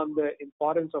given on the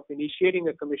importance of initiating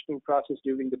a commissioning process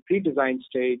during the pre-design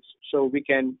stage, so we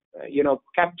can,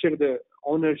 capture the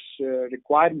owner's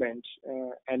requirements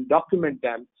and document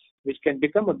them, which can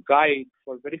become a guide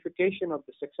for verification of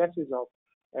the successes of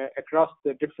across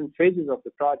the different phases of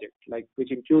the project,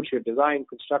 which includes your design,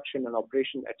 construction, and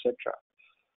operation, etc.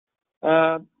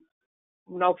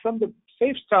 Now, from the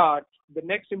Safe Start, the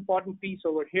next important piece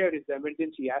over here is the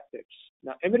emergency assets.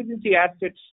 Now, emergency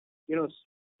assets,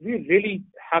 we really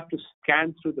have to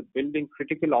scan through the building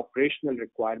critical operational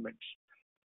requirements,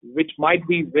 which might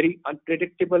be very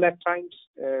unpredictable at times,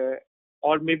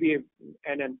 or maybe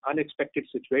in an unexpected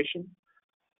situation.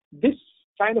 This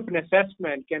kind of an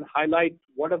assessment can highlight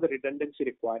what are the redundancy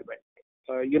requirements,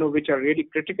 which are really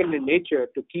critical in nature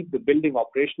to keep the building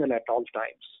operational at all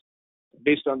times,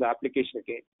 based on the application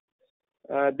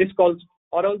again. This calls,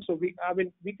 or also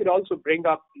we could also bring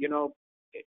up,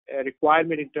 a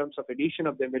requirement in terms of addition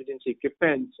of the emergency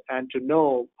equipment and to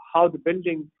know how the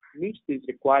building meets these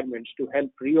requirements to help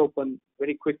reopen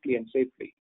very quickly and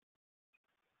safely.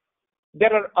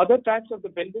 There are other types of the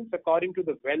buildings according to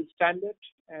the WELL standard,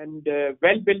 and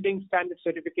WELL Building Standard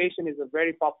certification is a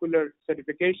very popular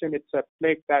certification. It's a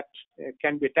plaque that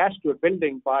can be attached to a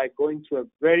building by going through a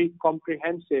very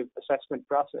comprehensive assessment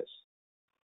process.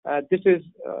 This is,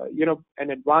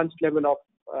 an advanced level of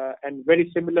and very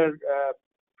similar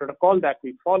protocol that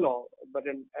we follow, but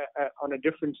on a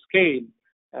different scale,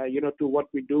 to what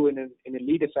we do in a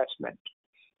lead assessment.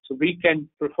 So we can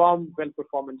perform well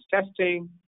performance testing.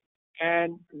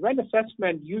 And well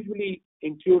assessment usually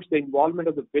includes the involvement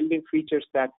of the building features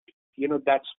that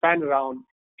span around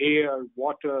air,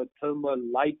 water, thermal,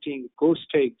 lighting,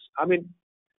 acoustics.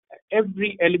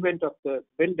 Every element of the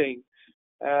building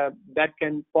that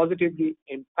can positively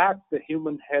impact the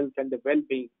human health and the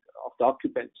well-being of the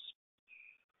occupants.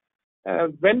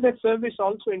 Wellness service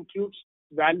also includes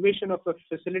evaluation of a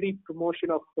facility,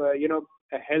 promotion of a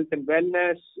health and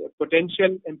wellness,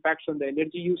 potential impacts on the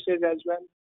energy usage as well.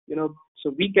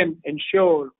 So we can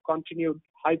ensure continued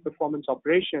high performance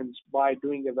operations by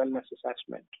doing a wellness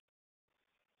assessment.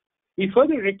 We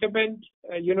further recommend,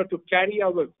 to carry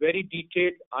out a very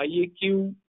detailed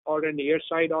IAQ or an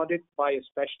airside audit by a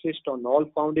specialist on all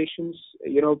foundations,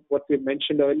 what we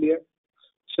mentioned earlier,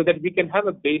 so that we can have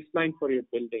a baseline for your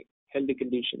building, healthy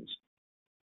conditions.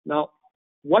 Now,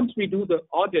 once we do the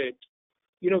audit,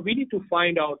 we need to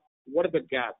find out what are the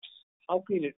gaps. How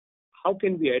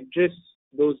can we address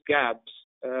those gaps?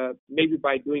 Maybe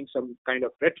by doing some kind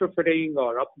of retrofitting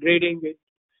or upgrading it.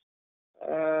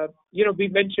 We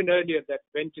mentioned earlier that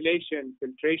ventilation,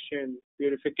 filtration,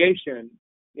 purification,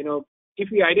 if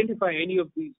we identify any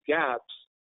of these gaps,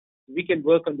 we can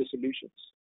work on the solutions.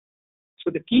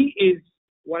 So the key is,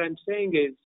 what I'm saying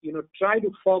is, try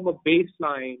to form a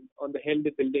baseline on the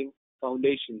healthy building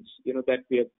foundations, that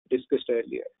we have discussed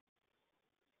earlier.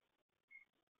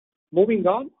 Moving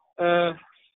on,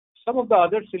 some of the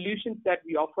other solutions that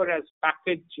we offer as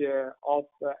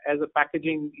as a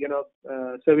packaging,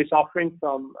 service offering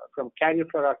from Carrier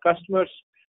for our customers.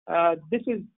 This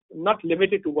is not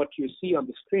limited to what you see on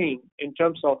the screen in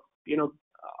terms of,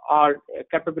 our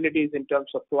capabilities in terms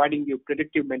of providing you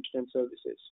predictive maintenance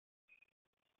services.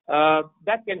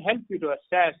 That can help you to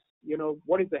assess,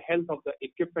 what is the health of the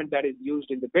equipment that is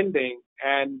used in the building,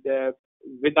 and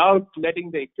without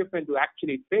letting the equipment to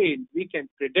actually fail, we can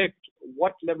predict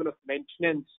what level of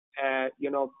maintenance,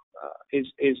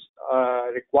 is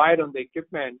required on the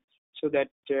equipment, so that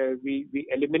we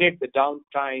eliminate the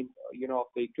downtime, of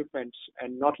the equipment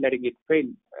and not letting it fail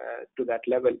to that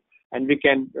level, and we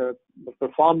can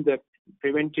perform the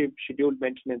preventive scheduled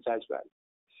maintenance as well.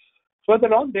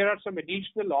 Further on, there are some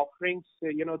additional offerings,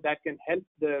 that can help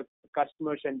the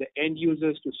customers and the end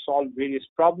users to solve various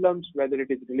problems, whether it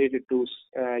is related to,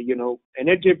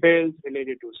 energy bills,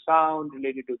 related to sound,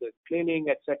 related to the cleaning,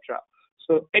 etc.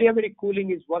 So adiabatic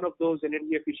cooling is one of those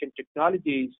energy efficient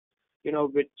technologies,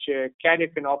 which Carrier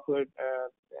can offer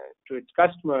to its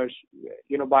customers,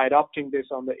 by adopting this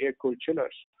on the air-cooled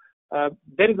chillers.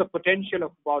 There is a potential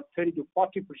of about 30 to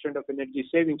 40% of energy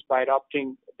savings by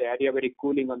adopting the adiabatic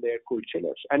cooling on the air-cooled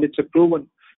chillers, and it's proven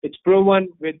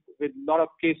with a lot of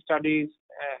case studies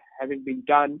having been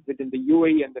done within the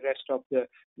UAE and the rest of the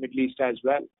Middle East as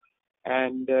well.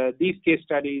 And these case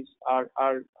studies are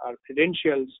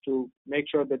credentials to make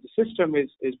sure that the system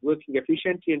is working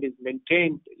efficiently and is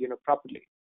maintained, properly.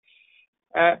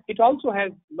 It also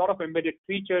has a lot of embedded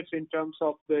features in terms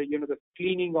of the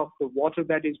cleaning of the water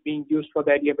that is being used for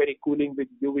the adiabatic cooling with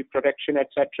UV protection,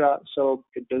 etc. So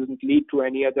it doesn't lead to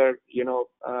any other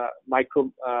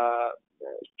micro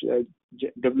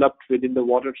developed within the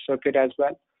water circuit as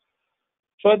well.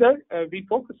 Further, we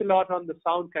focus a lot on the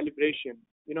sound calibration.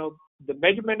 The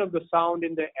measurement of the sound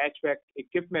in the HVAC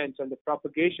equipments and the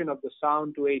propagation of the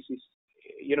sound to AC,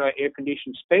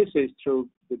 air-conditioned spaces through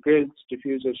the grills,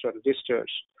 diffusers, or resistors.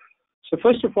 So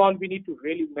first of all, we need to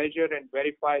really measure and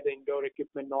verify the indoor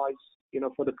equipment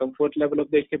noise, for the comfort level of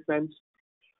the equipment.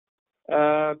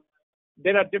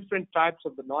 There are different types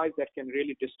of the noise that can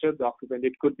really disturb the occupant.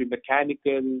 It could be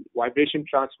mechanical, vibration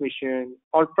transmission,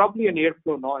 or probably an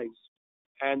airflow noise.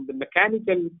 And the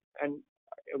mechanical and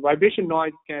vibration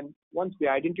noise can, once be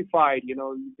identified,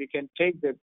 we can take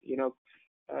the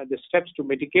steps to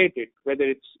mitigate it, whether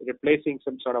it's replacing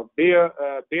some sort of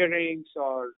bearings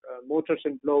or motors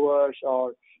and blowers,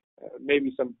 or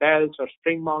maybe some belts or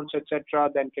spring mounts, etc.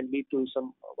 Then can lead to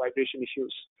some vibration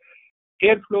issues.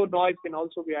 Airflow noise can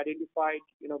also be identified,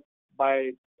 by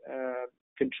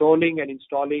controlling and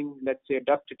installing, let's say, a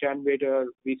duct attenuator,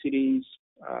 VCDs,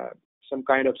 some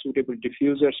kind of suitable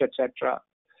diffusers, etc.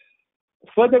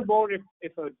 Furthermore,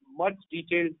 if a much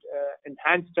detailed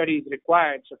enhanced study is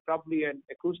required, so probably an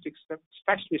acoustic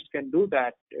specialist can do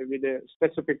that with a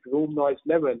specific room noise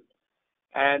level,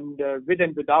 and with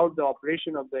and without the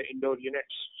operation of the indoor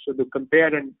units. So to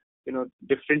compare and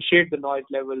differentiate the noise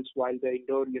levels while the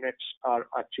indoor units are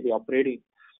actually operating.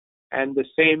 And the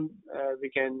same we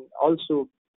can also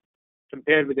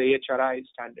compare with the AHRI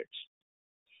standards.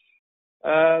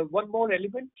 One more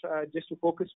element just to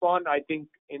focus upon, I think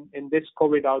in this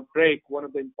COVID outbreak, one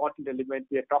of the important elements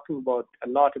we are talking about a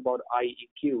lot about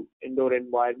IEQ, indoor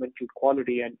environmental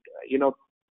quality, and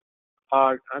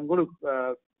I'm going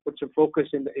to put some focus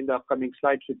in the upcoming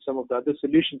slides with some of the other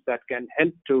solutions that can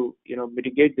help to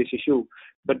mitigate this issue.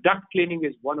 But duct cleaning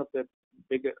is one of the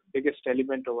biggest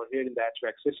element over here in the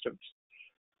HVAC systems.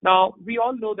 Now we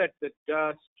all know that the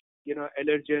dust,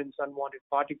 allergens, unwanted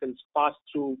particles pass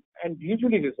through and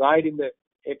usually reside in the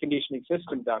air conditioning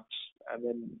system ducts and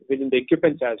then within the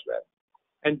equipments as well.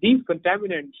 And these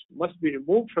contaminants must be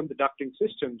removed from the ducting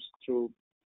systems through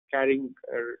carrying,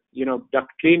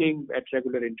 duct cleaning at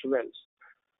regular intervals.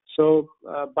 So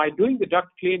by doing the duct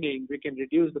cleaning, we can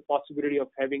reduce the possibility of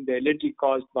having the allergy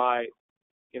caused by,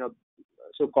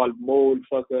 so-called mold,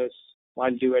 fungus,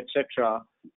 mildew, etc.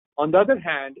 On the other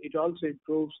hand, it also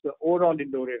improves the overall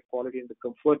indoor air quality and the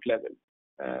comfort level,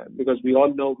 because we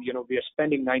all know, we are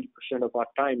spending 90% of our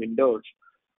time indoors,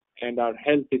 and our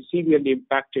health is severely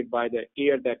impacted by the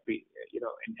air that we,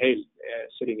 inhale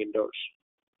sitting indoors.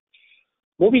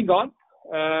 Moving on,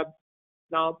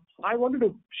 now I wanted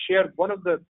to share one of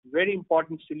the very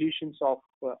important solutions of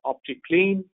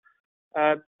OptiClean.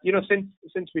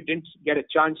 Since we didn't get a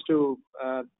chance to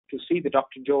see the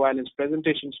Dr. Joe Allen's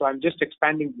presentation, so I'm just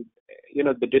expanding,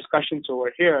 the discussions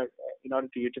over here in order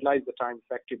to utilize the time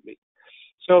effectively.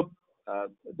 So,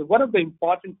 one of the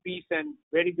important piece and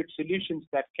very good solutions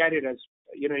that Carrier has,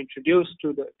 introduced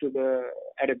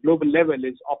at a global level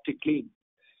is OptiClean.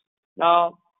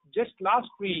 Now, just last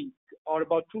week or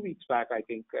about 2 weeks back, I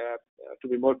think, to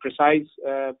be more precise,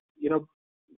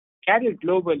 Carrier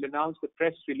Global announced a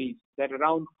press release that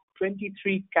around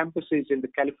 23 campuses in the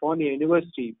California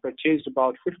University purchased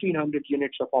about 1,500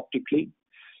 units of OptiClean.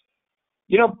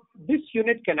 This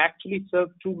unit can actually serve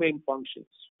two main functions.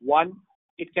 One,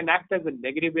 it can act as a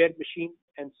negative air machine,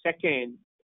 and second,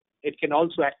 it can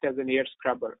also act as an air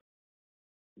scrubber.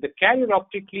 The Carrier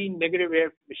OptiClean negative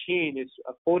air machine is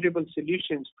a portable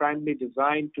solution primarily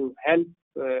designed to help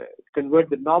convert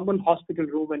the normal hospital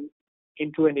room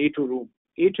into an A2 room.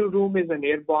 A2 room is an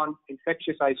airborne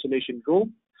infectious isolation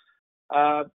room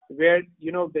where,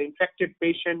 the infected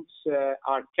patients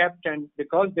are kept, and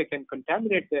because they can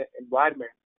contaminate the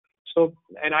environment. So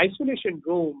an isolation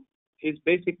room is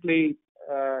basically,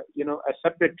 a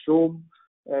separate room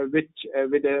with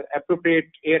an appropriate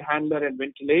air handler and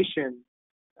ventilation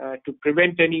to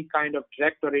prevent any kind of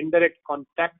direct or indirect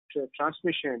contact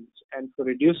transmissions, and for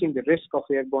reducing the risk of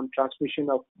airborne transmission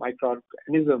of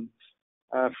microorganisms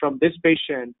from this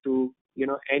patient to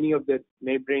any of the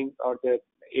neighboring or the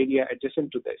area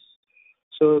adjacent to this.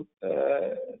 So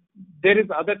there is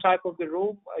other type of the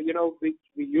room, we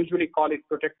usually call it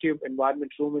protective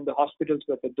environment room in the hospitals,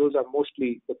 but those are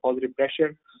mostly the positive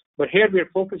pressure. But here we are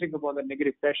focusing upon the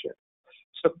negative pressure.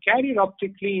 So Carrier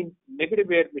OptiClean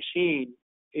negative air machine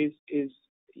is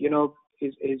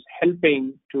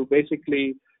helping to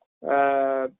basically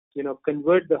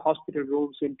convert the hospital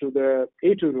rooms into the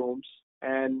A2 rooms,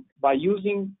 and by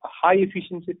using high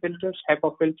efficiency filters,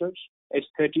 HEPA filters,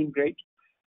 H13 grade.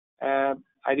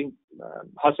 I think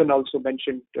Hassan also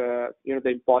mentioned the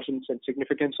importance and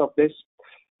significance of this.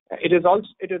 It is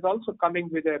also coming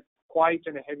with a quiet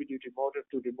and a heavy duty motor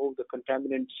to remove the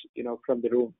contaminants from the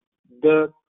room.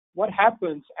 What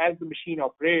happens as the machine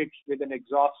operates with an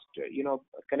exhaust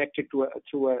connected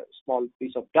through a small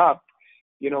piece of duct,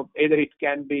 either it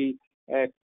can be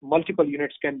multiple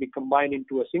units can be combined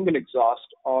into a single exhaust,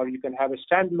 or you can have a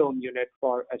standalone unit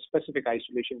for a specific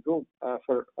isolation room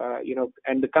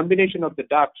and the combination of the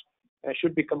ducts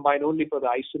should be combined only for the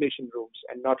isolation rooms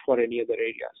and not for any other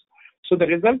areas. So the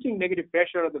resulting negative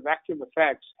pressure or the vacuum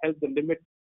effects help to limit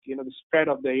the spread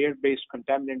of the air-based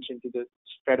contaminants into the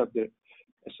spread of the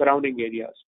surrounding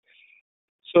areas.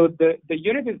 So the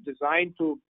unit is designed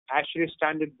to ASHRAE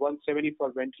standard 170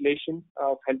 for ventilation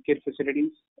of healthcare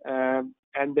facilities,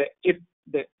 and if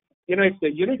the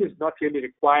unit is not really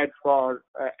required for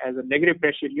as a negative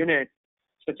pressure unit,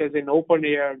 such as in open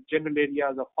air general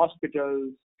areas of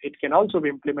hospitals, it can also be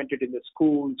implemented in the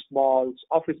schools, malls,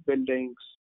 office buildings,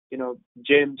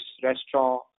 gyms,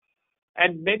 restaurants,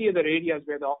 and many other areas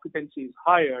where the occupancy is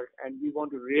higher, and we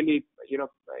want to really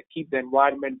keep the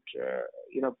environment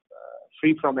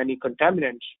free from any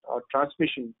contaminants or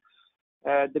transmission.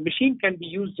 The machine can be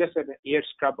used just as an air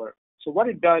scrubber. So what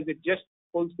it does, it just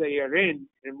pulls the air in,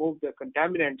 remove the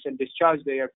contaminants, and discharge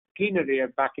the air, cleaner air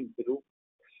back into the room.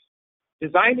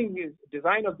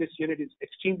 Design of this unit is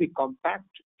extremely compact.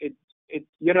 A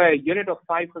unit of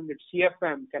 500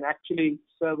 CFM can actually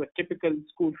serve a typical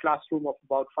school classroom of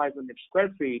about 500 square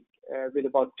feet with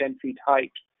about 10 feet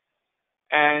height.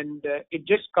 And it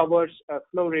just covers a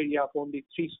floor area of only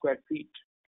 3 square feet.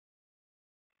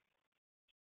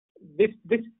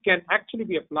 This can actually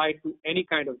be applied to any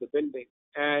kind of the building.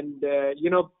 And,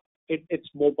 it's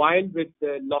mobile with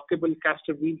lockable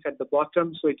caster wheels at the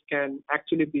bottom, so it can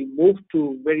actually be moved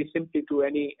to very simply to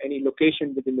any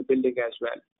location within the building as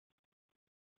well.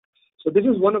 So this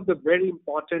is one of the very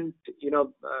important,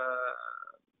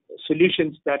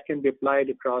 solutions that can be applied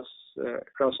across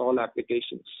all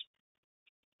applications.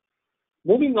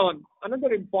 Moving on,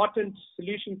 another important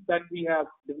solutions that we have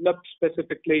developed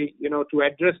specifically, to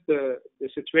address the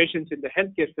situations in the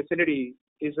healthcare facility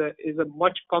is a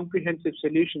much comprehensive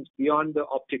solutions beyond the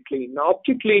OptiClean. Now,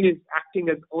 OptiClean is acting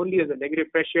as only as a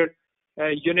negative pressure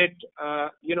unit,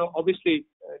 obviously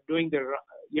doing the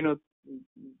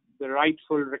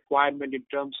rightful requirement in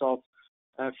terms of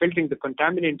filtering the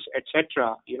contaminants,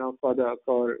 etc.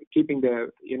 For keeping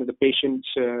the patients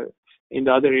in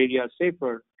the other areas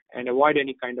safer and avoid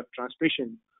any kind of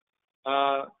transmission.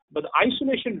 But the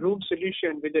isolation room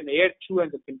solution with an air-through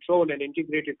and the control and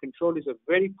integrated control is a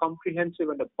very comprehensive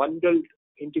and a bundled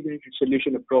integrated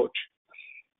solution approach.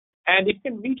 And it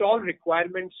can meet all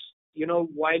requirements,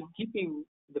 while keeping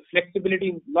the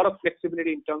flexibility, a lot of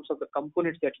flexibility in terms of the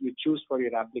components that you choose for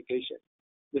your application.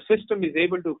 The system is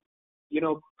able to,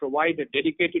 provide a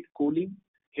dedicated cooling,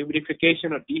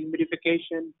 humidification or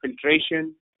dehumidification,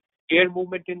 filtration, air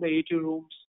movement in the A2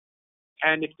 rooms,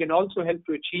 and it can also help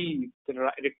to achieve the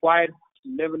required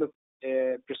level of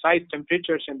precise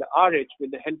temperatures and the RH with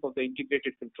the help of the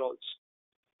integrated controls.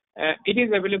 It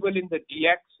is available in the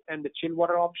DX and the chill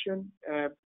water option.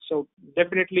 So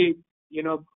definitely,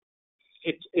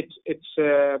 it's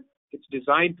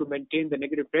designed to maintain the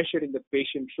negative pressure in the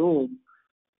patient's room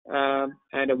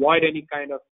and avoid any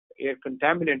kind of air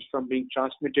contaminants from being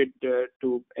transmitted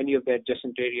to any of the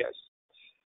adjacent areas.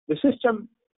 The system,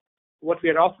 what we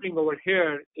are offering over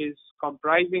here, is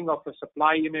comprising of a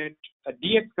supply unit, a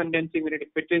DX condensing unit, if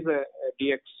it is a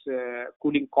DX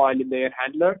cooling coil in the air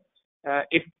handler.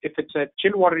 If it's a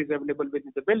chill water is available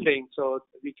within the building, so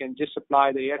we can just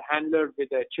supply the air handler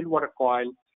with a chill water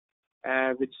coil,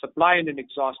 with supply and an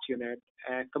exhaust unit,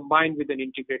 combined with an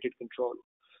integrated control.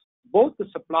 Both the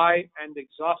supply and the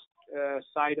exhaust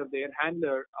side of the air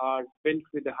handler are built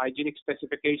with the hygienic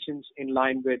specifications in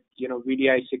line with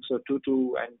VDI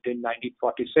 6022 and DIN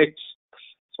 1946.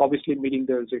 So obviously meeting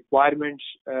those requirements.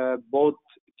 Both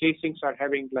casings are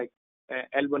having like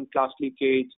L1 class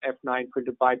leakage, F9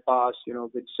 filter bypass,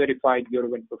 with certified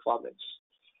Grfn performance.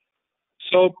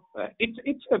 So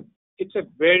it's a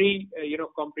very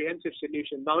comprehensive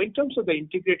solution. Now, in terms of the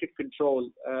integrated control,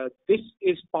 this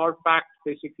is power packed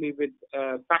basically with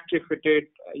factory fitted,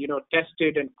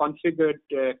 tested and configured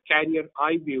Carrier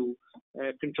iView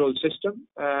control system,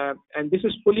 and this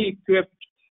is fully equipped,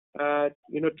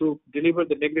 to deliver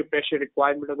the negative pressure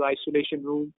requirement of the isolation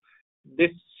room.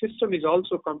 This system is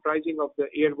also comprising of the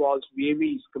air walls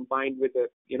VAVs combined with a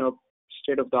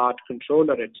state-of-the-art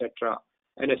controller, etc.,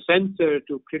 and a sensor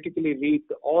to critically read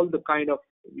all the kind of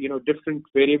different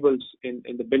variables in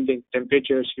the building,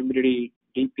 temperatures, humidity,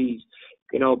 DPs,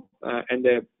 and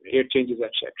the air changes,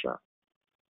 etc.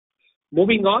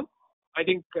 Moving on, I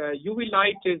think UV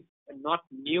light is not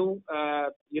new.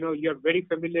 You're very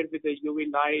familiar with the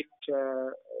UV light,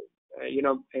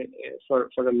 for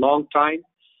a long time.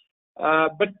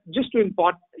 But just to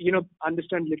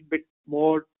understand a little bit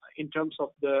more in terms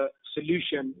of the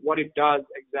solution, what it does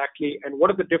exactly, and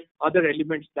what are the other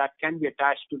elements that can be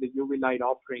attached to the UV light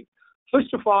offering.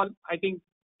 First of all, I think,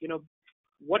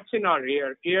 what's in our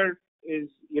air? Air is,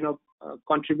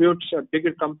 contributes a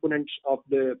bigger component of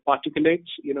the particulates,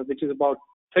 which is about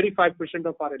 35%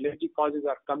 of our allergy causes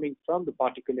are coming from the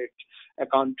particulates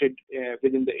accounted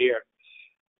within the air.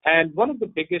 And one of the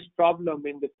biggest problem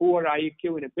in the poor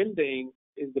IEQ in a building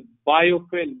is the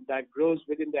biofilm that grows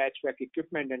within the HVAC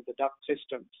equipment and the duct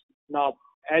systems. Now,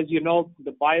 as you know,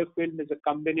 the biofilm is a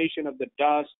combination of the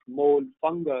dust, mold,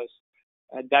 fungus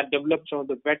that develops on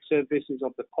the wet surfaces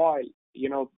of the coil,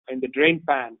 in the drain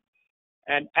pan.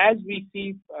 And as we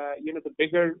see, the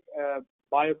bigger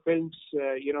biofilms,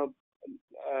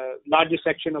 larger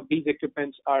section of these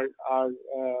equipments are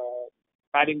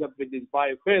padding up with these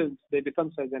biofilms, they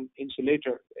become as an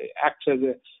insulator. It acts as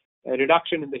a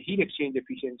reduction in the heat exchange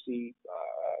efficiency.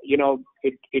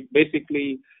 It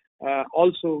basically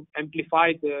also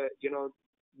amplifies the,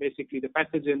 basically the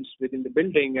pathogens within the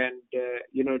building and,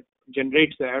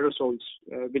 generates the aerosols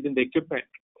within the equipment.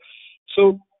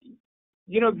 So,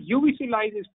 UVC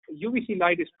light is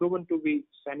proven to be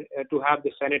to have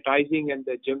the sanitizing and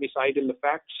the germicidal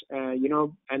effects.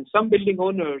 And some building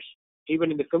owners,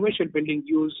 even in the commercial building,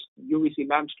 use UVC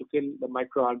lamps to kill the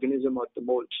microorganism or the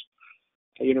molds,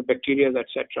 bacteria,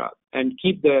 etc., and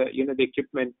keep the the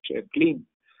equipment clean.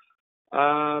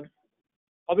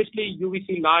 Obviously,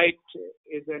 UVC light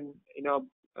is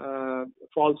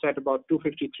falls at about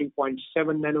 253.7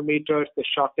 nanometers, the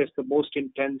shortest, the most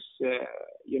intense,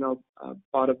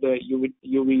 part of the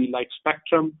UV light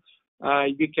spectrum.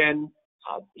 We can,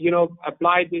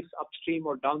 apply this upstream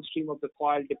or downstream of the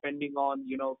coil depending on,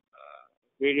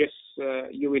 various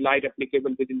UV light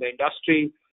applicable within the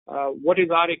industry. what is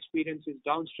our experience is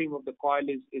downstream of the coil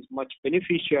is much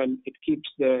beneficial. It keeps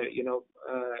the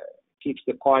keeps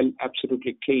the coil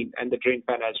absolutely clean, and the drain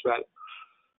pan as well.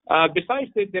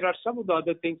 Besides this, there are some of the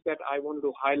other things that I wanted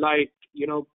to highlight.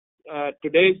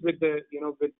 Today's with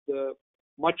the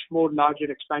much more larger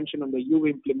expansion on the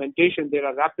UV implementation, there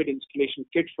are rapid installation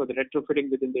kits for the retrofitting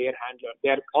within the air handler. They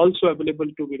are also available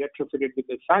to be retrofitted with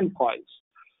the fan coils.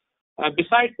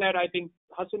 Besides that, I think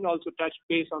Hassan also touched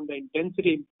base on the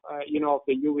intensity, of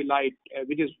the UV light,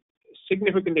 which is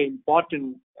significantly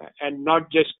important, and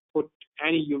not just put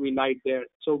any UV light there.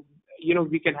 So,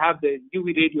 we can have the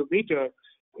UV radiometer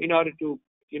in order to,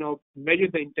 measure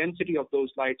the intensity of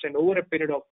those lights, and over a period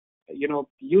of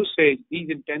usage, these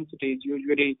intensities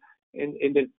usually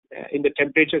in the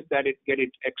temperatures that get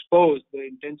it exposed, the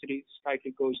intensity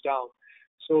slightly goes down.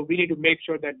 So we need to make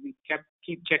sure that we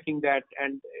keep checking that,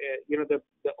 and the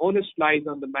onus lies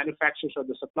on the manufacturers or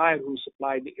the supplier who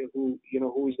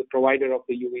is the provider of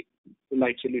the UV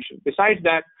light solution. Besides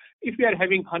that, if we are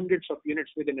having hundreds of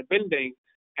units within a building,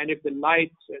 and if the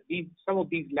lights, some of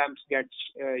these lamps get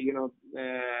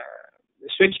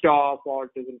switched off or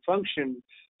doesn't function,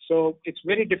 so it's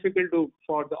very difficult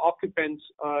for the occupants,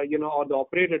 or the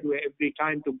operator to every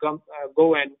time to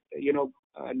go and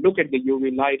look at the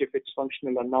UV light if it's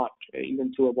functional or not,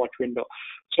 even through a watch window.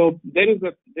 So there is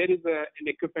an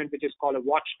equipment which is called a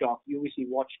watchdog, UVC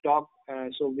watchdog,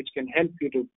 which can help you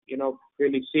to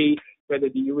really see whether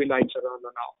the UV lights are on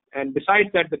or not. And besides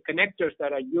that, the connectors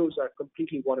that are used are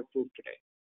completely waterproof today.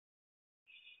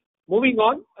 Moving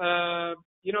on,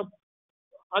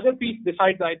 other piece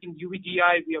besides, I think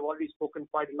UVGI, we have already spoken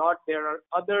quite a lot. There are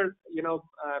other,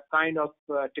 kind of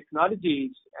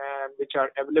technologies which are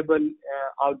available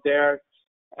out there.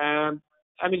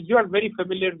 You are very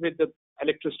familiar with the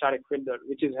electrostatic filter,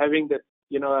 which is having the,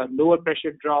 a lower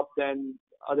pressure drop than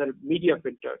other media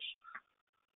filters.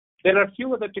 There are a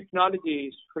few other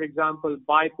technologies, for example,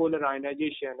 bipolar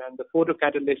ionization and the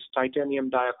photocatalyst titanium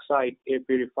dioxide air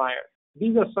purifier.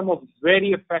 These are some of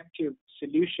very effective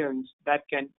solutions that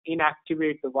can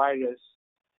inactivate the virus,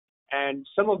 and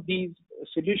some of these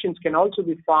solutions can also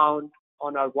be found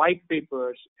on our white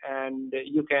papers, and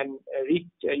you can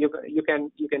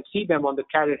see them on the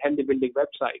Carrier Healthy Building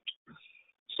website.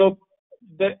 So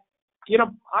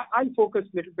I'll focus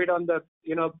a little bit on the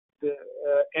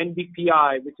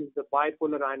NBPI, which is the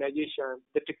bipolar ionization.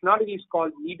 The technology is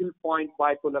called needle point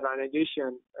bipolar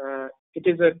ionization. It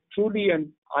is a truly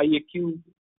an IAQ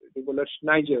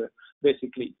revolutionizer,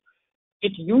 basically.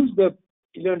 It used the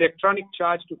electronic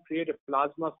charge to create a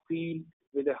plasma field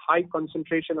with a high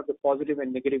concentration of the positive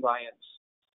and negative ions.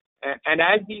 And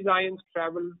as these ions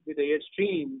travel with the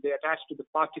airstream, they attach to the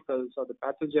particles or the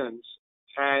pathogens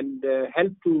and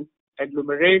help to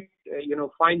agglomerate,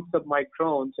 fine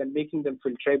submicrons and making them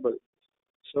filtrable.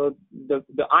 So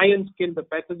the ions kill the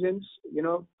pathogens,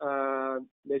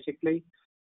 basically,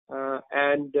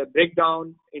 and break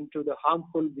down into the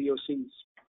harmful VOCs.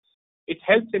 It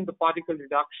helps in the particle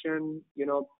reduction,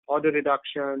 odor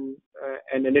reduction,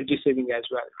 and energy saving as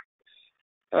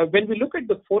well. When we look at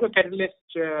the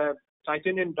photocatalyst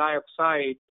titanium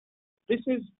dioxide, this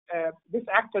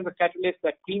acts as a catalyst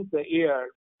that cleans the air,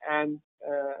 and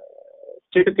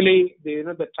typically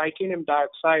the titanium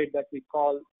dioxide that we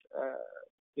call,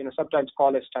 sometimes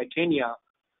called as titania,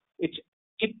 it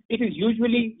is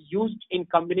usually used in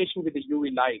combination with the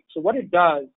UV light. So what it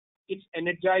does, it's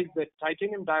energized, the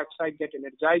titanium dioxide get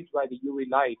energized by the UV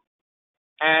light,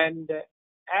 and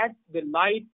as the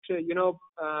light,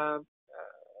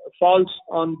 falls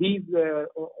on these,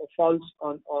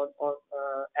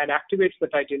 and activates the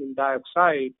titanium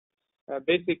dioxide,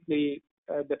 basically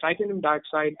the titanium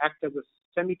dioxide acts as a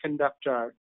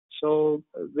semiconductor, so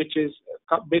which is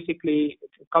basically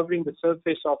covering the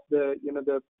surface of the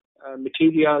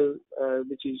material,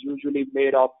 which is usually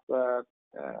made of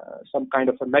some kind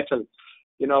of a metal.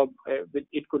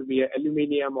 It could be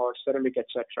aluminum or ceramic,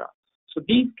 etc. So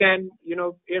these can,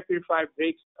 air purifier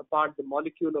breaks apart the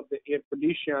molecule of the air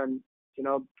pollution,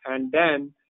 and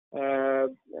then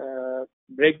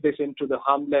break this into the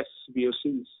harmless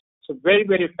VOCs. So very,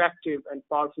 very effective and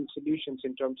powerful solutions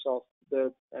in terms of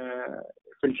the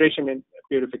filtration and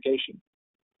purification.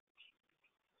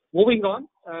 Moving on,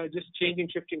 just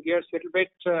shifting gears a little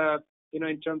bit,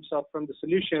 in terms of from the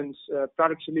solutions,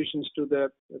 product solutions to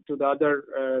the other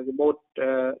remote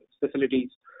facilities.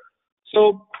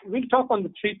 So we'll talk on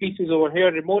the three pieces over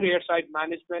here: remote airside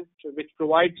management, which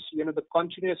provides the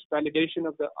continuous validation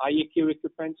of the IAQ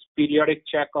equipments, periodic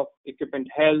check of equipment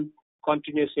health,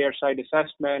 continuous airside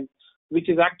assessment, which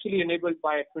is actually enabled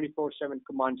by a 24/7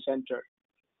 command center.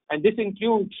 And this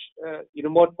includes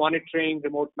remote monitoring,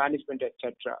 remote management,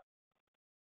 etc.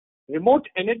 Remote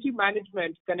energy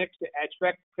management connects the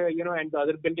HVAC, and the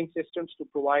other building systems to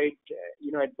provide,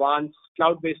 advanced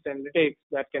cloud-based analytics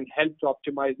that can help to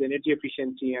optimize the energy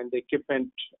efficiency and the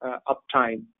equipment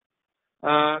uptime.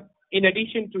 In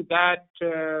addition to that,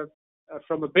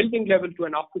 from a building level to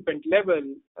an occupant level,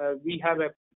 we have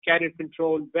a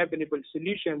carrier-controlled web-enabled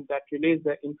solution that relays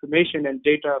the information and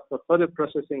data for further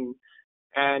processing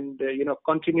and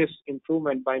continuous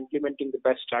improvement by implementing the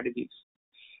best strategies.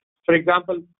 For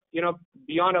example,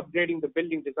 beyond upgrading the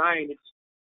building design,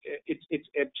 it's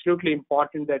absolutely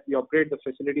important that we upgrade the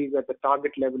facilities at the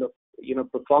target level of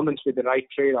performance with the right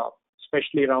trade-off,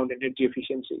 especially around energy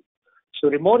efficiency. So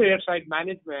remote airside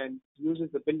management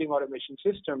uses the building automation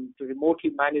system to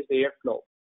remotely manage the airflow,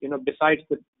 besides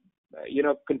the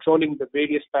controlling the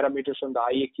various parameters on the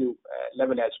IAQ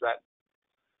level as well.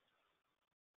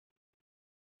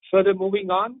 Further moving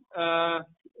on, one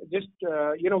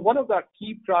of our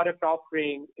key product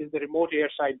offering is the remote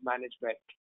airside management.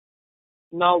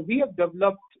 Now, we have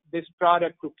developed this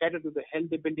product to cater to the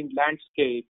healthy building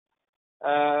landscape.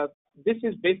 This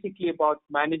is basically about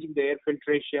managing the air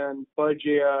filtration, purge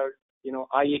air,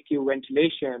 IAQ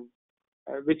ventilation,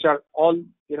 which are all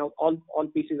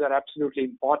pieces are absolutely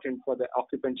important for the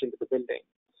occupants into the building.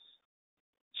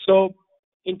 So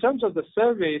in terms of the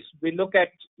service, we look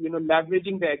at,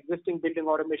 leveraging the existing building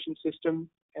automation system,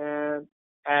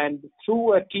 and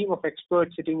through a team of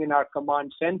experts sitting in our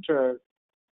command center,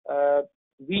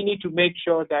 we need to make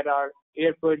sure that our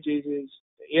air purges,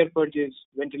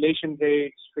 ventilation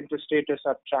rates, filter status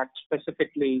are tracked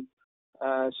specifically,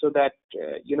 so that,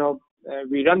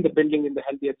 we run the building in the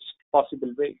healthiest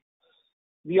possible way.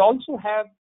 We also have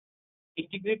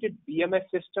integrated BMS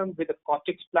system with a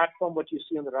Cortex platform, what you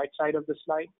see on the right side of the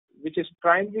slide, which is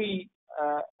primarily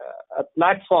a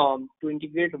platform to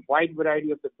integrate a wide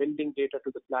variety of the building data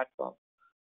to the platform.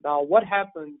 Now, what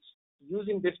happens,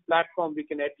 using this platform, we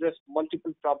can address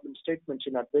multiple problem statements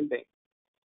in our building.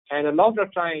 And a lot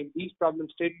of time, these problem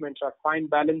statements are fine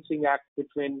balancing act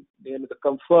between the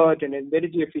comfort and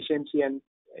energy efficiency and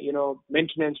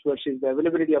maintenance versus the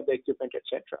availability of the equipment,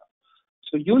 etc.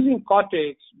 So using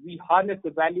Cortex, we harness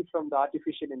the value from the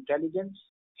artificial intelligence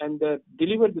and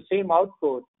deliver the same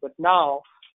output, but now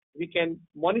we can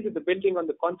monitor the building on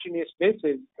the continuous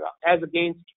basis as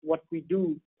against what we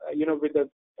do, with the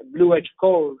Blue Edge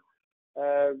code,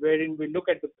 wherein we look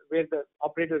at where the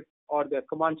operator or the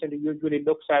command center usually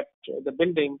looks at the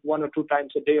building 1 or 2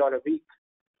 times a day or a week.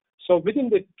 So within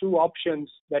the two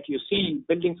options that you see,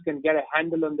 buildings can get a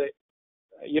handle on the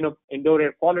indoor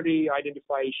air quality,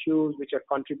 identify issues which are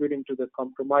contributing to the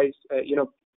compromise,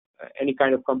 any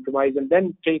kind of compromise, and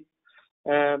then take,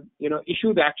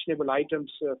 issue the actionable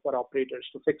items for operators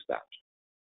to fix that.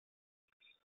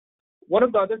 One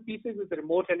of the other pieces is the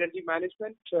remote energy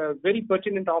management. Very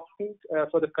pertinent offering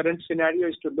for the current scenario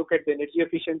is to look at the energy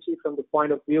efficiency from the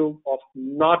point of view of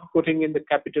not putting in the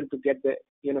capital to get the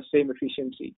same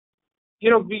efficiency.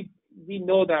 We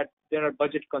know that there are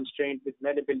budget constraints with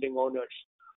many building owners.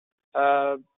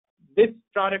 This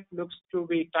product looks to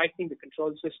be tightening the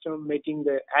control system, making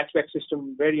the HVAC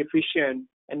system very efficient,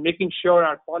 and making sure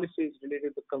our policies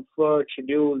related to comfort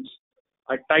schedules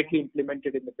are tightly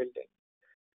implemented in the building.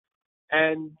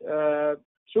 And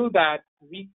through that,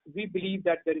 we believe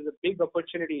that there is a big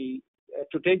opportunity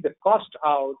to take the cost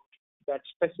out, that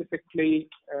specifically,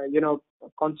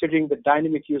 considering the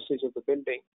dynamic usage of the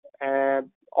building.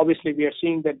 Obviously, we are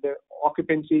seeing that the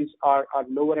occupancies are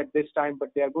lower at this time,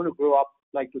 but they are going to grow up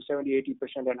like to 70,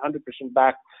 80%, and 100%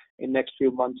 back in next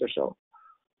few months or so.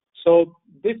 So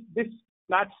this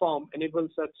platform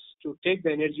enables us to take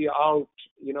the energy out,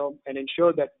 and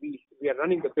ensure that we are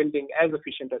running the building as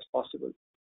efficient as possible.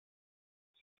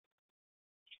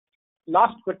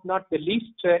 Last but not the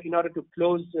least, in order to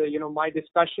close, my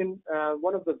discussion,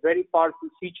 one of the very powerful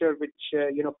feature which,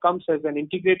 comes as an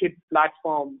integrated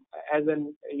platform as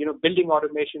an, building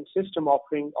automation system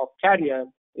offering of Carrier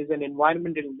is an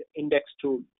environmental index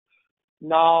tool.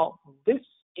 Now, this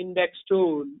index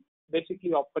tool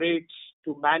basically operates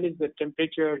to manage the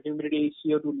temperature, humidity,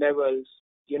 CO2 levels,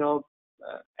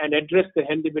 and address the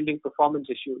healthy building performance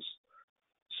issues.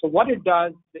 So what it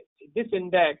does, this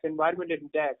index, environmental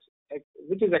index,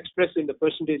 which is expressed in the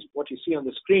percentage, what you see on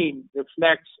the screen,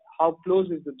 reflects how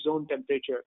close is the zone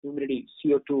temperature, humidity,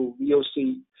 CO2,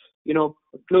 VOC,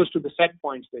 close to the set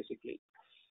points basically.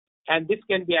 And this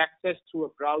can be accessed through a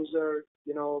browser.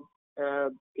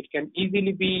 It can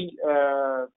easily be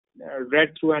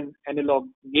read through an analog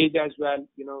gauge as well,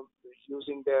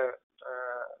 using the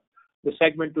the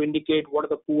segment to indicate what are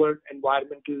the poor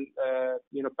environmental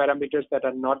parameters that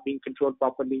are not being controlled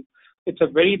properly. It's a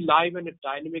very live and a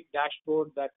dynamic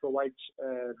dashboard that provides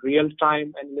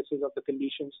real-time analysis of the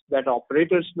conditions that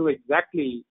operators know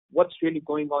exactly what's really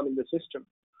going on in the system.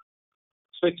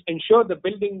 So it ensures the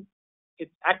building it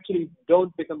actually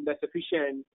don't become less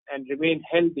efficient and remain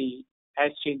healthy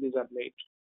as changes are made.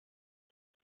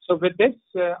 So with this,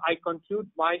 I conclude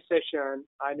my session.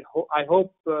 I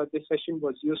hope this session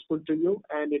was useful to you,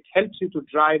 and it helps you to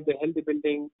drive the healthy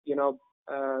building,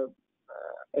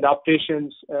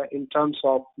 adaptations in terms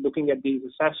of looking at these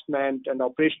assessment and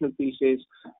operational pieces,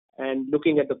 and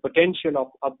looking at the potential of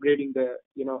upgrading the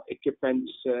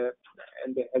equipments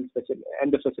and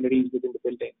the facilities within the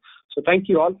building. So thank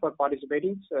you all for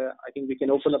participating. I think we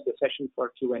can open up the session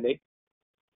for Q&A.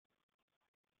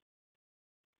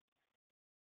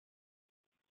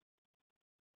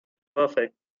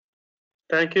 Perfect.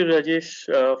 Thank you, Rajesh,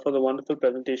 for the wonderful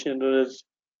presentation. It was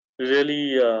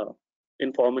really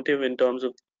informative in terms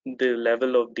of the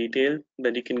level of detail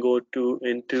that you can go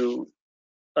into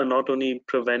not only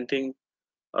preventing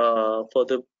for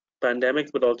the pandemics,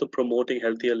 but also promoting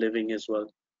healthier living as well.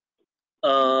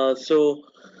 So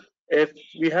if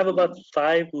we have about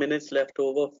 5 minutes left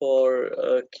over for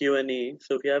Q&A,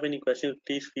 so if you have any questions,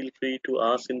 please feel free to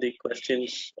ask in the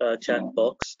questions chat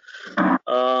box.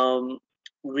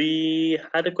 We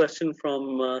had a question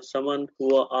from someone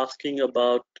who are asking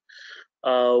about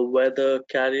whether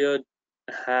Carrier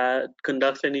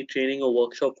conducts any training or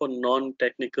workshop for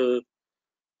non-technical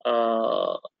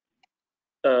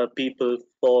people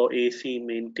for AC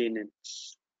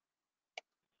maintenance.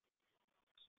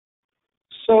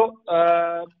 So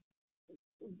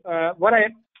what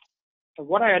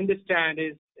I understand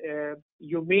is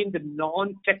you mean the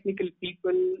non-technical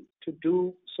people to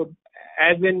do so,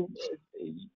 as in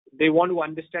they want to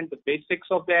understand the basics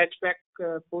of the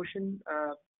HVAC portion.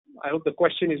 I hope the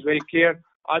question is very clear.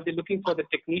 Are they looking for the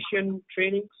technician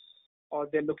trainings, or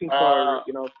they're looking for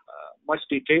much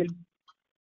detail?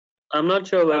 I'm not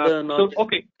sure whether or not.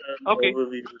 Okay,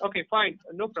 fine,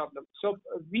 no problem. So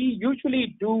we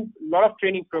usually do a lot of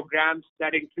training programs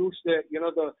that includes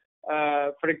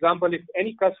for example, if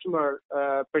any customer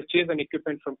purchase an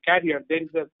equipment from Carrier, there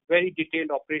is a very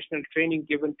detailed operational training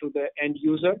given to the end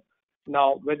user.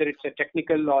 Now, whether it's a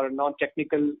technical or a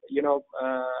non-technical,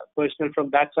 personnel from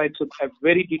that side, so a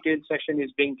very detailed session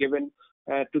is being given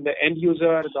to the end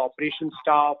user, the operations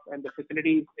staff, and the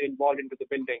facilities involved into the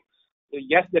building. So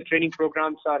yes, the training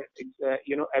programs are,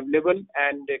 available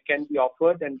and can be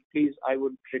offered. And please, I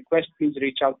would request, please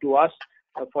reach out to us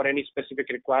for any specific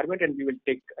requirement, and we will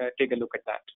take a look at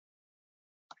that.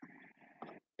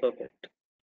 Perfect.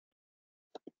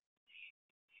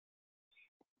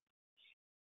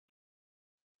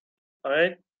 All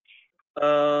right.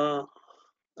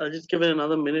 I'll just give it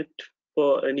another minute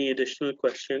for any additional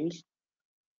questions,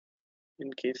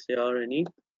 in case there are any.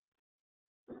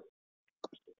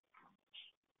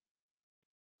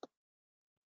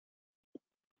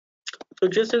 So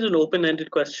just as an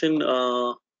open-ended question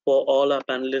for all our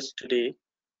panelists today,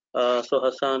 so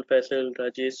Hassan, Faisal,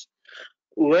 Rajesh,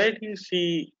 where do you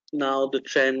see now the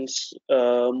trends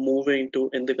moving to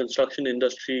in the construction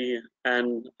industry,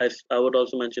 and I would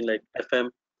also mention like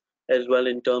FM as well,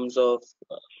 in terms of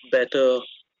better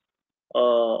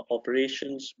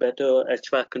operations, better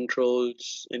HVAC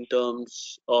controls, in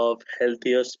terms of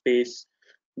healthier space?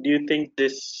 Do you think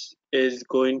this is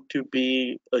going to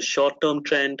be a short-term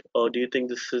trend, or do you think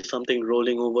this is something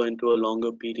rolling over into a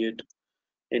longer period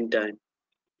in time?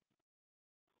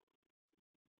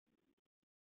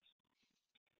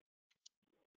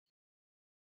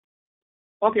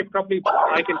 Okay, probably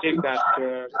I can take that,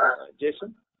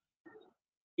 Jason.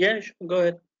 Yeah, sure. Go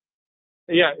ahead.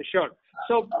 Yeah, sure.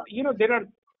 So, there are,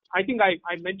 I think I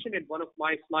mentioned in one of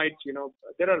my slides,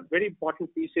 there are very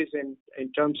important pieces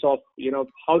in terms of,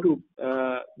 how to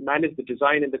manage the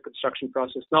design and the construction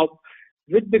process. Now,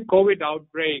 with the COVID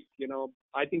outbreak,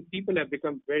 I think people have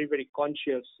become very, very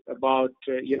conscious about,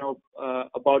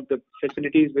 about the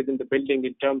facilities within the building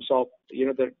in terms of,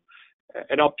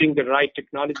 adopting the right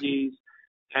technologies,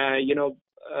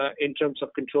 in terms of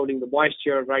controlling the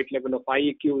moisture, right level of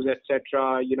IEQs,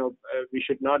 etc. We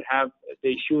should not have the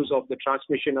issues of the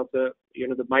transmission of the,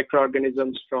 the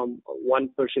microorganisms from one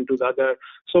person to the other.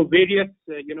 So various,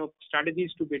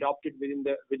 strategies to be adopted within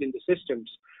the systems.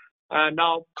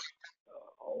 Now,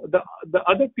 the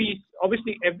other piece,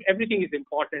 obviously, everything is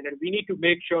important, and we need to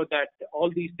make sure that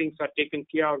all these things are taken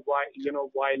care of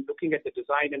while looking at the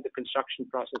design and the construction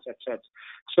process, etc.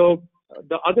 So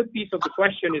the other piece of the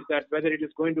question is that whether it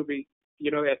is going to be,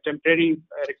 a temporary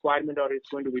requirement or it's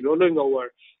going to be rolling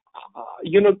over.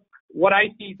 what I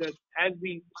see that as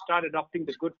we start adopting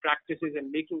the good practices and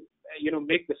making,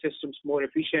 make the systems more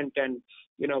efficient and,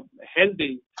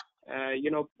 healthy,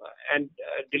 and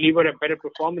deliver a better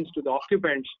performance to the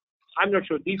occupants, I'm not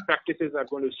sure these practices are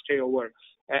going to stay over.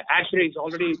 ASHRAE has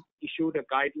already issued a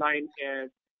guideline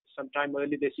sometime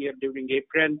early this year during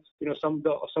April. Some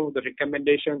of the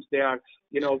recommendations they are,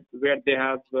 where they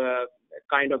have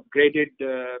kind of graded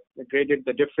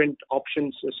the different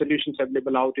options, solutions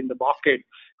available out in the market.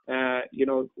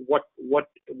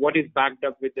 What is backed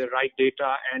up with the right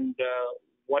data and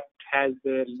what has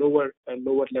the lower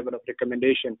level of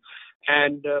recommendation.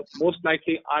 And most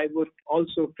likely, I would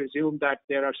also presume that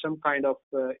there are some kind of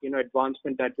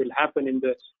advancement that will happen in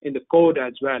the code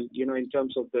as well. In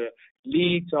terms of the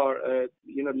leads or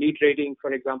lead rating,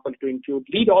 for example, to include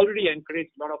lead already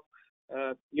encourage a lot of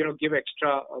give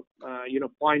extra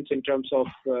points in terms of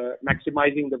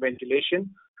maximizing the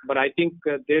ventilation. But I think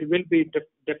there will be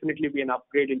definitely be an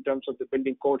upgrade in terms of the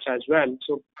building codes as well.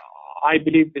 So I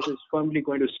believe this is firmly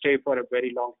going to stay for a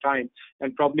very long time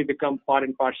and probably become part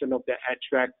and parcel of the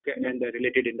HVAC and the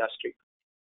related industry.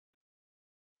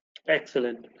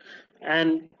 Excellent.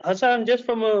 And Hassan, just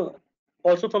from a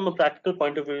practical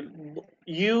point of view,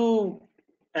 you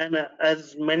and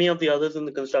as many of the others in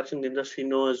the construction industry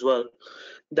know as well,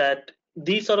 that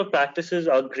these sort of practices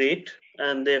are great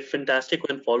and they're fantastic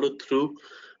when followed through.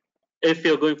 If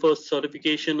you're going for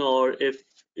certification or if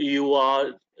you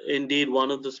are indeed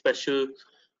one of the special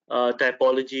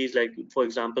typologies, like for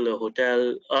example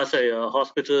a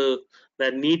hospital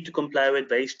that need to comply with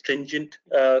very stringent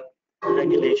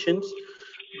regulations.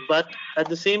 But at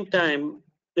the same time,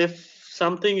 if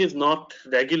something is not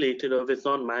regulated or if it's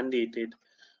not mandated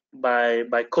by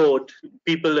code,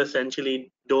 people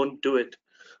essentially don't do it.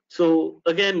 So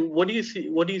again, what do you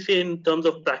see in terms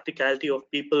of practicality of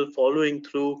people following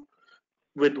through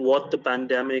with what the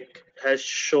pandemic has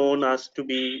shown us to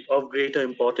be of greater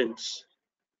importance?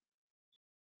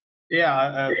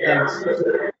 Yeah,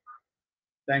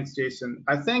 thanks, Jason.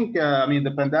 I think,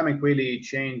 the pandemic really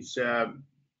changed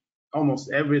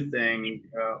almost everything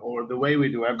or the way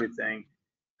we do everything.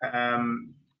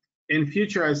 In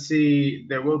future, I see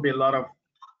there will be a lot of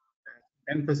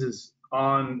emphasis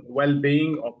on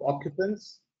well-being of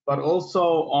occupants, but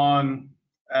also on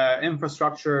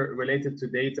infrastructure related to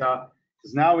data.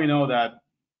 Because now we know that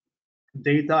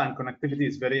data and connectivity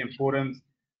is very important.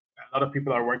 A lot of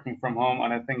people are working from home,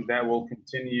 and I think that will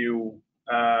continue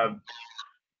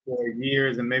for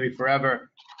years and maybe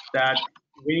forever. That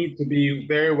we need to be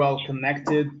very well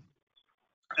connected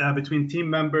between team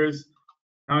members.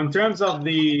 Now, in terms of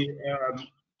the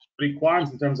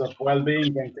requirements, in terms of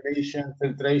well-being, ventilation,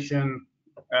 filtration,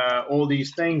 all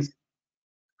these things,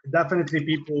 definitely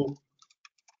people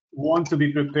want to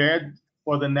be prepared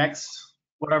for the next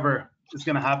whatever is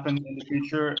going to happen in the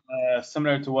future,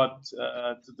 similar to what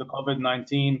to the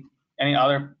COVID-19, any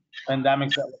other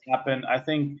pandemics that will happen. I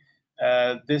think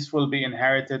this will be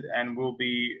inherited and we'll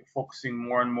be focusing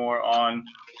more and more on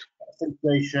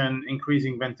filtration,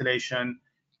 increasing ventilation,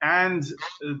 and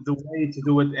the way to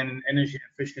do it in an energy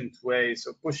efficient way.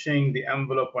 So pushing the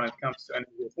envelope when it comes to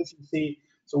energy efficiency,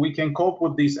 so we can cope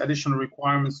with these additional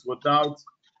requirements without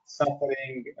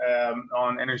suffering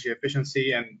on energy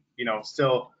efficiency and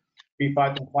still be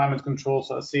fighting climate control.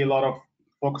 So I see a lot of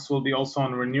focus will be also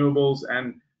on renewables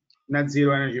and net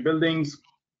zero energy buildings,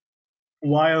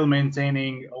 while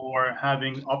maintaining or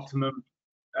having optimum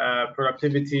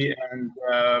productivity and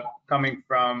coming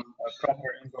from a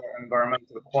proper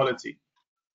environmental quality.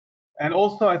 And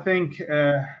also, I think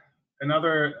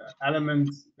another element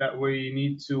that we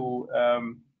need to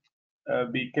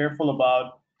be careful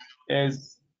about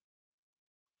is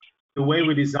the way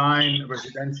we design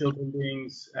residential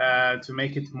buildings to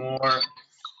make it more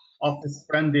office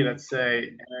friendly, let's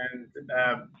say. And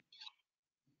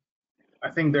I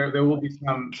think there will be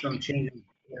some changes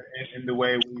in the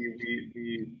way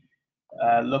we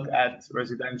look at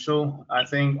residential. I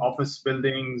think office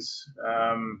buildings